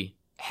very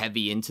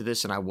heavy into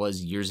this, and I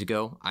was years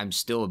ago. I'm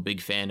still a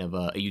big fan of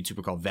a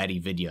YouTuber called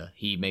VatiVidya.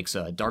 He makes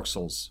Dark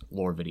Souls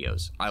lore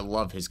videos. I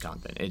love his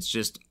content. It's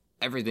just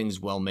everything's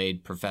well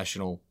made,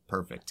 professional,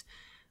 perfect.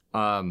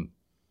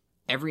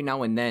 every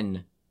now and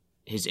then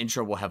his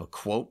intro will have a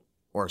quote,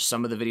 or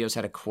some of the videos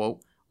had a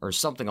quote or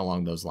something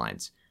along those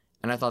lines.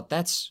 And I thought,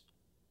 that's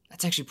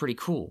actually pretty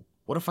cool.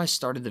 What if I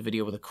started the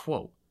video with a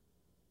quote?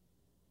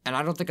 And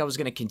I don't think I was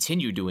going to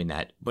continue doing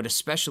that, but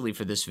especially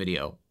for this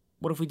video,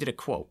 what if we did a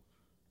quote?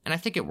 And I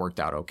think it worked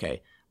out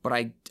okay.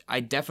 But I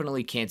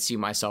definitely can't see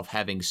myself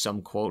having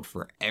some quote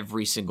for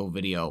every single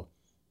video,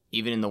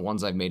 even in the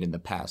ones I've made in the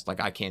past.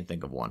 Like, I can't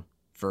think of one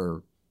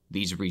for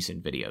these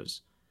recent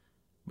videos.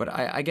 But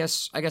I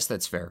guess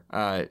that's fair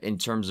in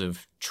terms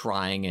of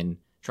trying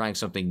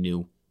something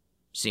new,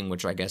 seeing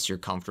which I guess you're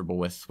comfortable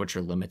with, what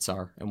your limits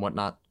are and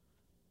whatnot.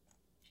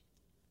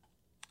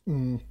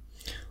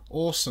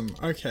 Awesome.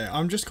 Okay,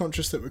 I'm just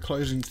conscious that we're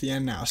closing to the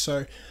end now,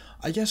 so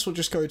I guess we'll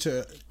just go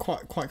to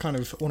quite kind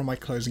of one of my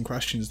closing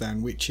questions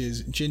then, which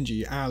is,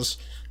 Gingy,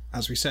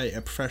 as we say,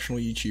 a professional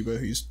YouTuber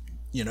who's,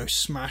 you know,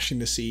 smashing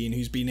the scene,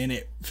 who's been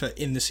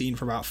in the scene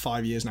for about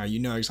 5 years now, you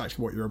know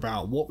exactly what you're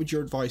about. What would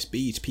your advice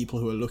be to people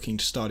who are looking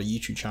to start a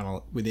YouTube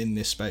channel within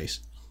this space?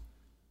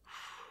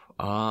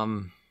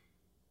 YouTube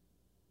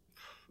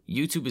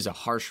is a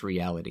harsh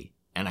reality,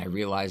 and I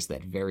realized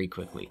that very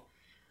quickly.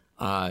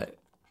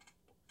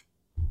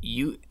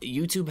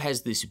 YouTube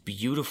has this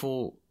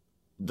beautiful,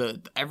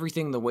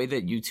 everything, the way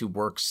that YouTube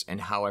works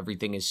and how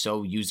everything is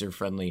so user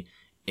friendly.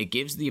 It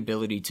gives the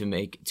ability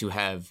to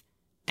have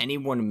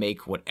anyone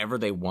make whatever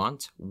they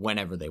want,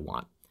 whenever they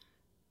want.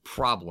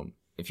 Problem: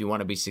 if you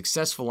want to be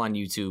successful on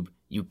YouTube,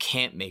 you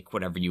can't make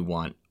whatever you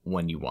want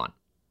when you want.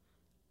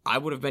 I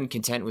would have been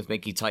content with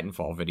making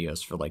Titanfall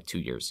videos for like 2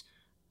 years.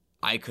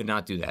 I could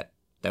not do that.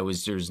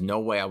 There's no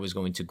way I was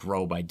going to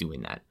grow by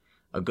doing that.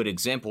 A good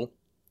example,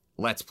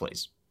 Let's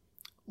Plays.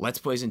 Let's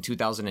Plays in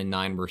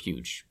 2009 were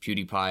huge.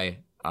 PewDiePie,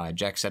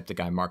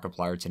 Jacksepticeye,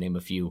 Markiplier, to name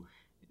a few.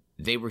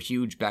 They were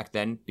huge back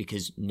then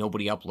because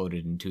nobody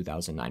uploaded in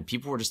 2009.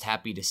 People were just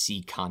happy to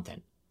see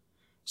content.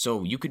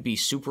 So you could be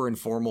super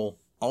informal.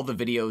 All the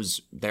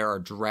videos there are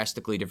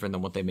drastically different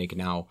than what they make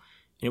now.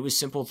 And it was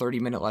simple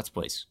 30-minute Let's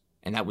Plays.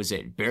 And that was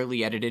it.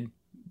 Barely edited,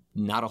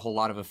 not a whole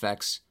lot of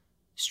effects,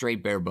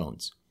 straight bare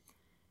bones.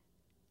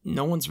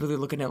 No one's really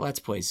looking at Let's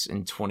Plays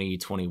in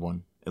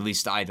 2021. At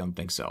least I don't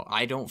think so.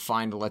 I don't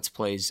find Let's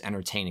Plays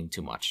entertaining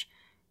too much.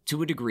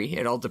 To a degree,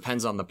 it all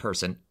depends on the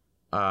person.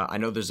 I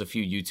know there's a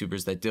few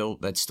YouTubers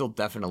that still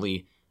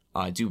definitely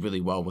do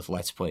really well with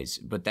Let's Plays,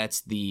 but that's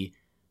the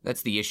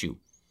issue.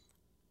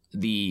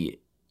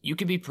 You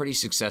can be pretty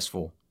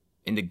successful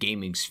in the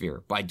gaming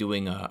sphere by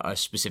doing a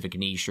specific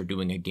niche or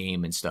doing a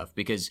game and stuff,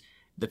 because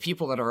the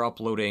people that are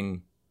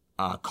uploading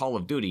Call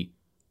of Duty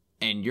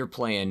and you're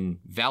playing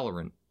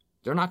Valorant,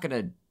 they're not going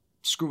to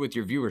screw with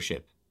your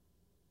viewership.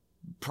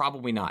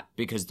 Probably not,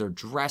 because they're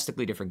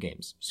drastically different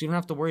games. So you don't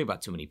have to worry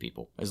about too many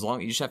people.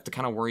 You just have to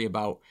kind of worry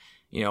about,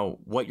 you know,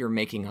 what you're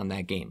making on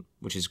that game,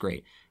 which is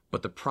great.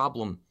 But the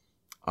problem,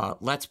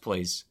 Let's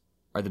Plays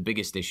are the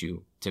biggest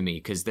issue to me,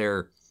 because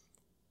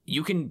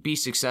you can be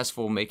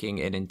successful making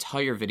an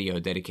entire video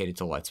dedicated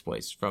to Let's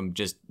Plays. From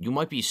just, you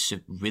might be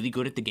really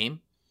good at the game,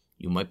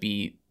 you might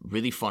be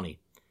really funny.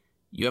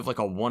 You have like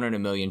a 1 in a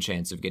million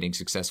chance of getting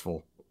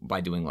successful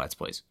by doing Let's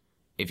Plays.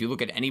 If you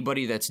look at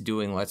anybody that's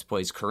doing Let's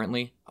Plays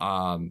currently,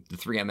 the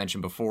three I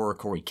mentioned before,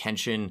 Corey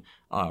Kenshin,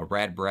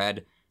 Rad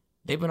Brad,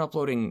 they've been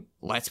uploading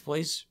Let's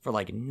Plays for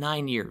like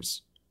 9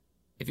 years.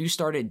 If you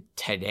started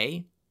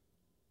today,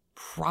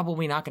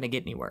 probably not going to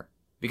get anywhere.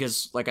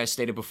 Because, like I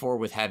stated before,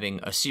 with having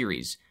a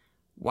series,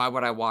 why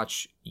would I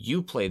watch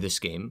you play this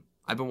game?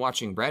 I've been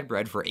watching Rad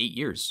Brad for 8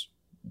 years.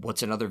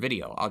 What's another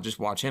video? I'll just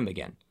watch him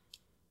again.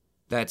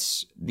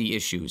 That's the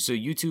issue. So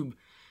YouTube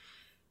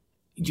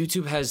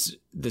has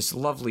this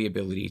lovely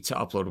ability to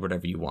upload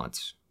whatever you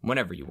want,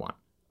 whenever you want.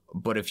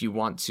 But if you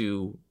want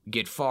to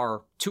get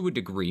far, to a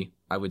degree,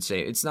 I would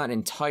say, this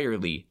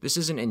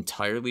isn't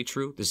entirely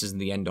true, this isn't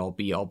the end-all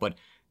be-all, but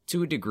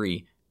to a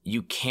degree,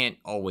 you can't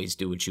always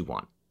do what you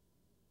want.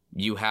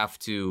 You have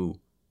to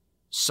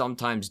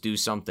sometimes do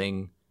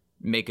something,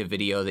 make a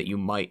video that you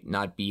might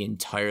not be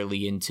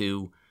entirely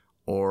into,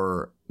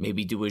 or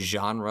maybe do a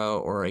genre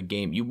or a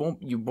game. You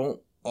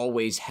won't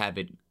always have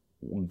it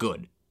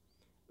good.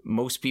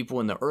 Most people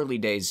in the early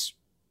days,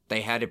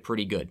 they had it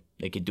pretty good.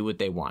 They could do what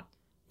they want.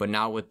 But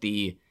now with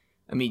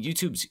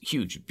YouTube's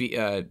huge.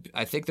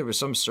 I think there was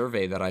some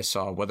survey that I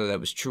saw, whether that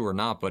was true or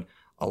not, but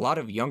a lot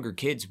of younger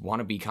kids want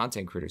to be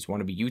content creators,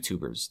 want to be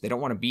YouTubers. They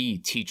don't want to be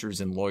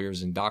teachers and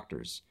lawyers and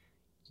doctors.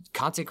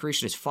 Content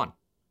creation is fun.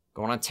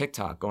 Going on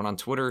TikTok, going on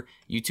Twitter,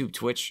 YouTube,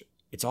 Twitch,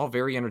 it's all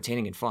very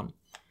entertaining and fun.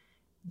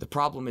 The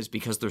problem is,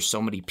 because there's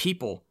so many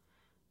people,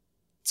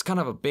 it's kind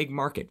of a big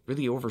market,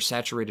 really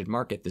oversaturated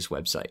market, this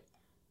website.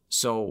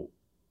 So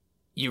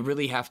you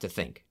really have to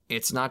think.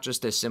 It's not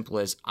just as simple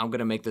as, I'm going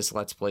to make this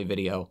Let's Play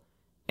video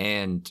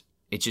and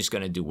it's just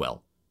going to do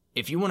well.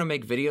 If you want to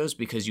make videos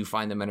because you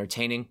find them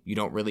entertaining, you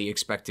don't really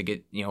expect to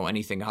get,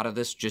 anything out of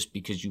this just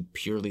because you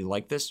purely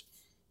like this,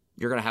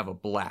 you're going to have a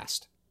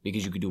blast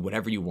because you can do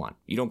whatever you want.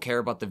 You don't care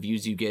about the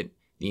views you get,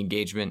 the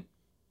engagement.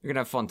 You're going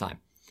to have a fun time.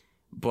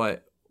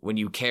 But when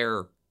you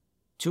care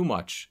too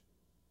much,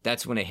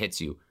 that's when it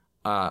hits you.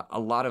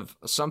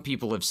 some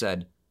people have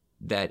said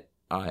that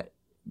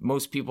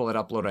most people that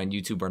upload on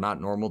YouTube are not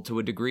normal to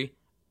a degree.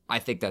 I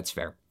think that's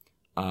fair.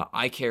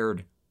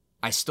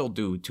 I still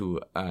do to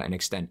an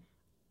extent,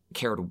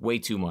 cared way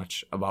too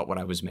much about what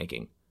I was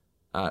making,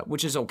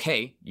 which is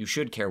okay. You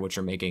should care what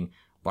you're making,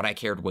 but I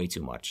cared way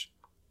too much.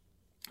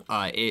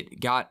 It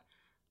got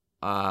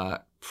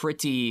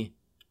pretty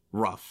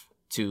rough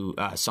to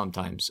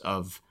sometimes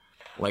of,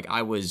 like,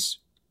 I was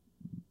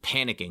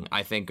panicking,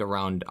 I think,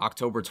 around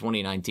October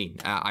 2019.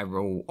 I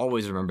will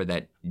always remember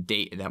that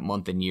date, that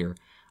month and year.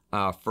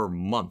 For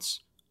months,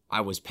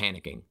 I was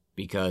panicking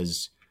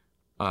because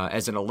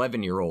as an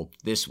 11-year-old,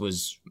 this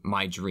was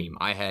my dream.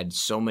 I had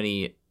so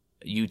many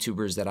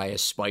YouTubers that I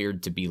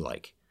aspired to be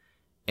like.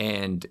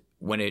 And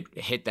when it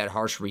hit that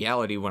harsh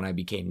reality when I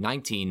became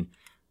 19,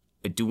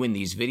 doing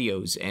these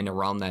videos, and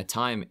around that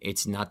time,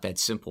 it's not that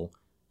simple.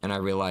 And I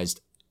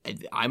realized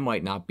I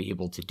might not be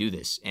able to do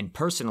this. And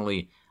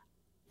personally,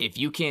 if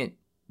you can't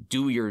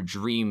do your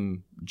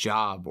dream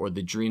job or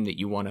the dream that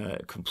you want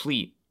to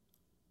complete,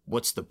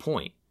 what's the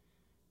point?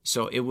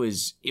 So it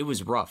was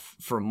rough.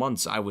 For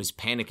months, I was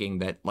panicking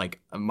that, like,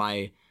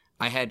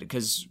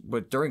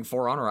 but during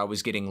For Honor, I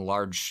was getting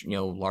large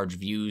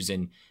views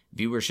and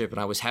viewership, and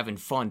I was having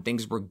fun.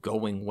 Things were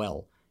going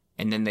well.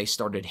 And then they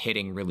started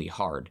hitting really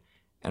hard.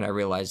 And I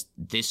realized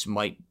this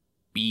might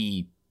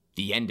be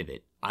the end of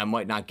it. I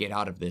might not get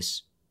out of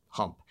this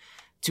hump.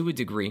 To a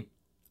degree,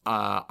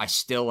 I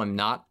still am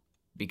not,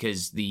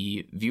 because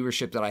the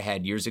viewership that I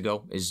had years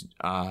ago is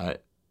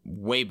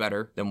way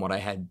better than what I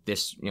had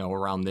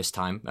around this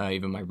time,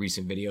 even my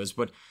recent videos.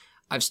 But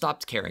I've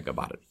stopped caring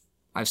about it.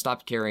 I've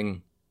stopped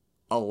caring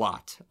a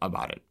lot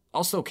about it.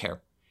 I'll still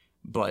care,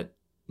 but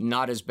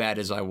not as bad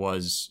as I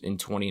was in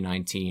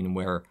 2019,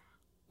 where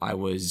I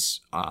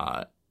was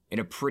in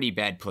a pretty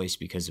bad place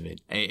because of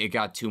it. It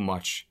got too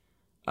much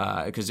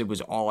because it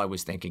was all I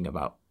was thinking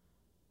about,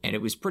 and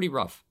it was pretty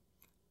rough.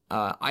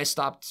 I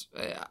stopped.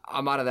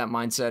 I'm out of that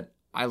mindset.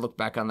 I look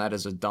back on that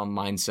as a dumb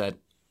mindset.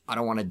 I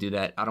don't want to do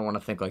that. I don't want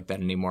to think like that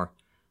anymore,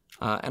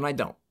 and I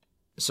don't.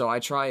 So I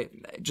try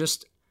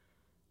just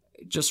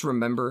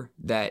remember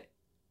that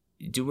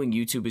doing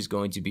YouTube is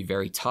going to be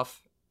very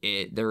tough.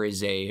 There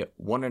is a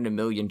 1 in a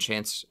million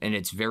chance, and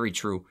it's very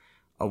true,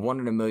 a 1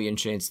 in a million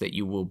chance that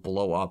you will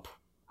blow up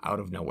out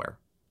of nowhere.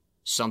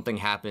 Something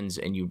happens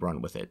and you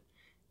run with it.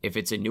 If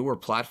it's a newer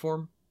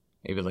platform,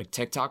 maybe like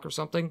TikTok or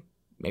something,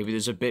 maybe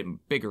there's a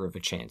bit bigger of a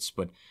chance.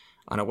 But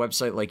on a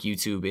website like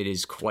YouTube, it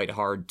is quite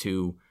hard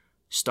to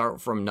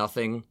start from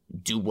nothing,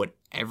 do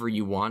whatever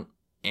you want,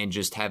 and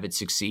just have it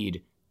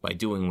succeed by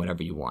doing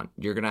whatever you want.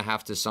 You're going to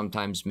have to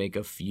sometimes make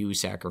a few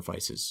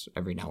sacrifices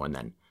every now and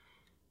then.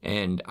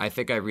 And I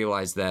think I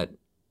realized that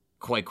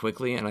quite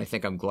quickly, and I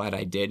think I'm glad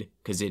I did,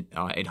 because it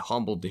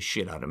humbled the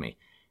shit out of me.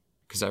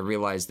 Because I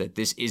realized that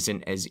this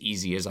isn't as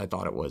easy as I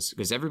thought it was.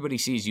 Because everybody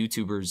sees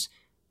YouTubers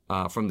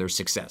from their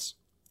success.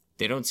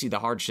 They don't see the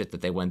hard shit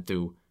that they went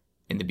through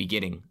in the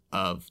beginning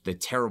of the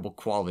terrible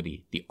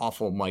quality, the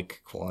awful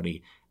mic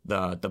quality,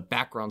 the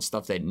background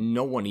stuff that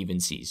no one even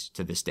sees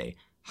to this day.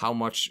 How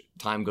much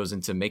time goes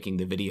into making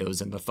the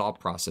videos and the thought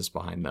process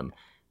behind them.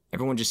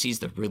 Everyone just sees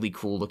the really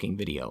cool looking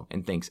video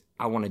and thinks,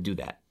 I want to do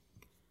that.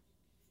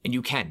 And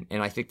you can.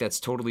 And I think that's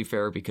totally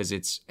fair, because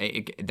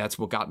that's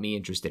what got me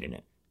interested in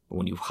it. But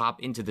when you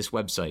hop into this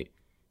website,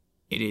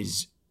 it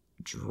is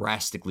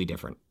drastically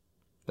different.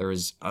 There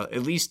is,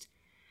 at least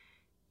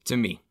to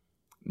me,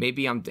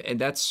 and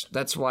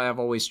that's why I've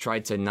always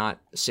tried to not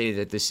say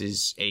that this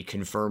is a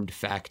confirmed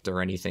fact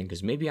or anything,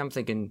 because maybe I'm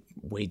thinking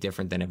way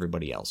different than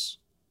everybody else.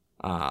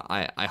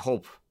 I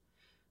hope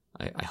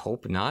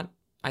not.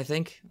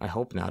 I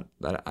hope not,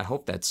 but I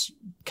hope that's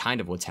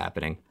kind of what's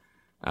happening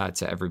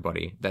to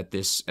everybody, that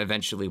this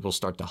eventually will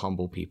start to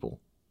humble people.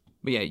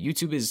 But yeah,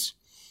 YouTube is,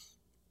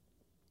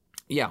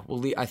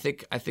 I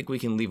think we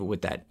can leave it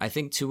with that. I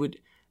think to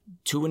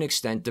an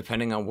extent,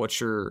 depending on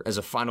as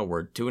a final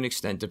word, to an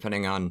extent,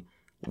 depending on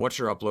what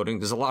you're uploading,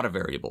 there's a lot of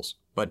variables.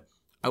 But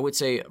I would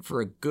say for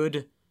a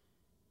good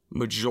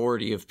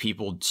majority of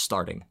people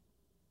starting,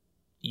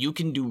 you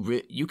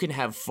can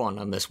have fun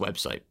on this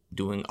website,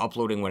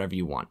 uploading whatever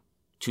you want.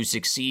 To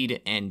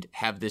succeed and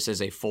have this as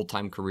a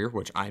full-time career,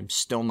 which I'm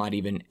still not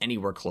even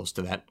anywhere close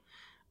to that,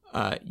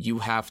 you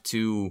have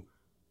to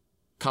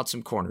cut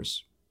some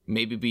corners.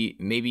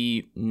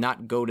 Maybe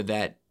not go to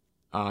that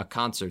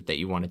concert that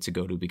you wanted to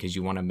go to because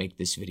you want to make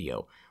this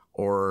video.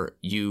 Or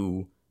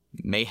you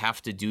may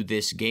have to do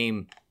this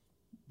game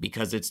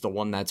because it's the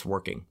one that's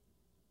working.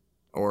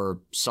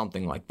 Or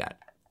something like that.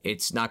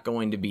 It's not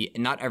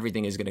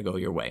everything is going to go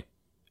your way.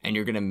 And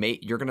you're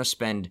going to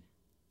spend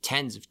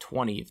tens of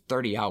 20,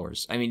 30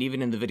 hours. I mean,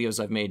 even in the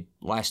videos I've made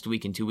last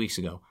week and 2 weeks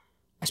ago,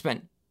 I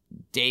spent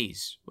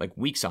days, like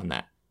weeks on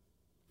that.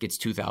 Gets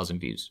 2,000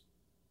 views.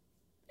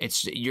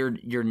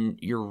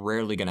 You're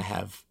rarely gonna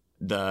have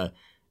the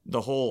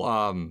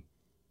whole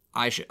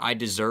I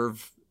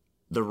deserve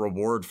the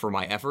reward for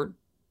my effort.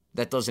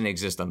 That doesn't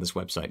exist on this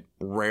website.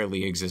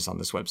 Rarely exists on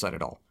this website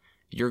at all.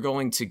 You're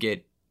going to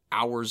get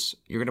hours.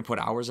 You're going to put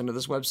hours into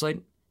this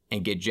website,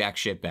 and get jack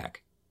shit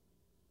back.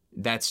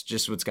 That's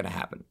just what's going to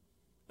happen.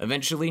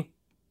 Eventually,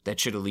 that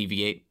should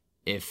alleviate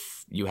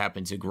if you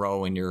happen to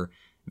grow and your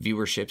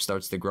viewership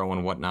starts to grow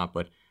and whatnot,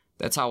 but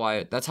that's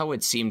how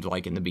it seemed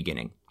like in the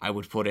beginning. I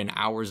would put in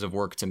hours of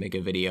work to make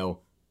a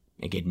video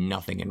and get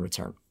nothing in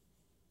return.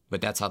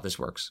 But that's how this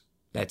works.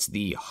 That's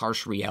the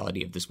harsh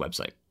reality of this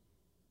website.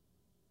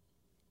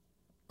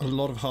 A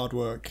lot of hard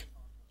work.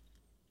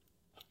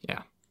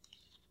 Yeah.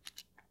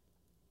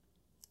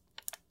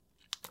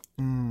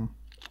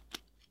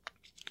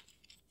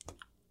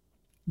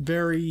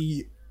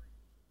 Very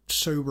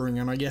sobering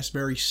and I guess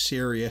very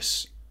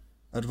serious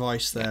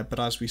advice there, but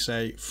as we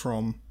say,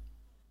 from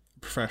a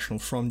professional,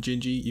 from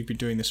Gingy, you've been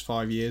doing this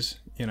 5 years,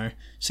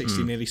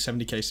 60, nearly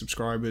 70k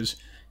subscribers.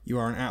 You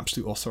are an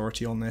absolute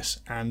authority on this,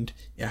 and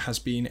it has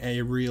been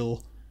a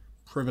real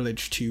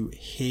privilege to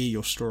hear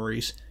your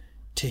stories,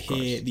 to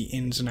hear the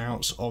ins and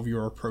outs of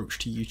your approach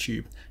to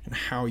YouTube and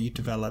how you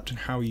developed and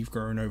how you've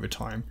grown over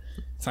time.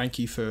 Thank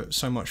you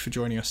so much for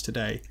joining us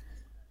today.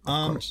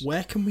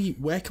 Where can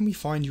we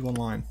find you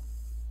online?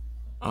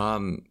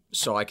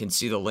 So I can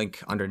see the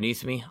link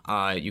underneath me.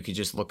 You could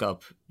just look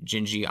up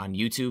Gingy on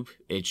YouTube.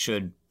 It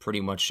should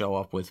pretty much show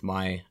up with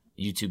my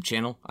YouTube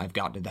channel. I've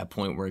gotten to that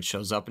point where it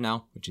shows up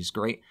now, which is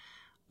great.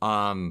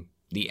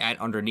 The @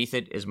 underneath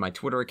it is my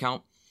Twitter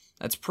account.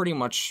 That's pretty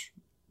much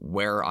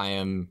where I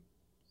am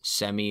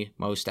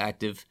most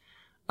active.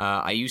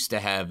 I used to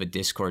have a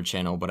Discord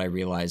channel, but I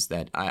realized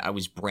that I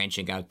was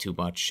branching out too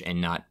much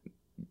and not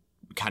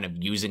kind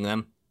of using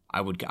them.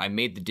 I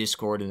made the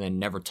Discord and then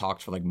never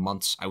talked for like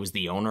months. I was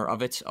the owner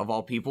of it, of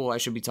all people. I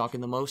should be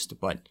talking the most,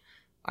 but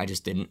I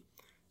just didn't.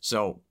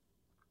 So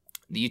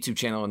the YouTube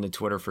channel and the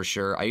Twitter for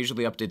sure. I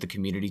usually update the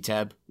community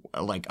tab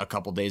like a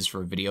couple days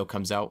before a video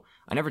comes out.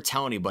 I never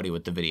tell anybody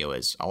what the video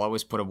is. I'll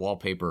always put a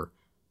wallpaper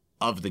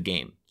of the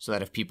game so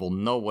that if people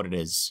know what it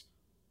is,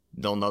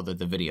 they'll know that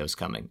the video's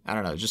coming. I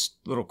don't know, just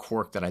a little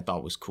quirk that I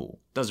thought was cool.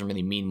 Doesn't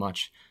really mean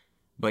much.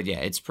 But yeah,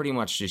 it's pretty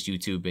much just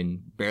YouTube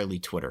and barely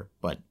Twitter,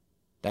 but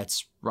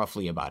that's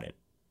roughly about it.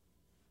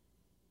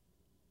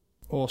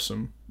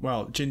 Awesome.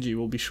 Well, Gingy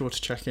will be sure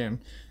to check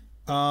in.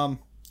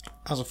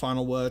 As a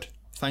final word,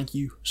 thank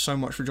you so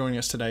much for joining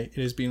us today.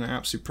 It has been an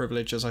absolute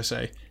privilege, as I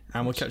say,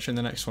 and we'll catch you in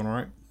the next one, all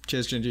right?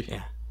 Cheers, Gingy.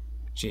 Yeah.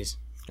 Cheers.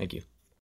 Thank you.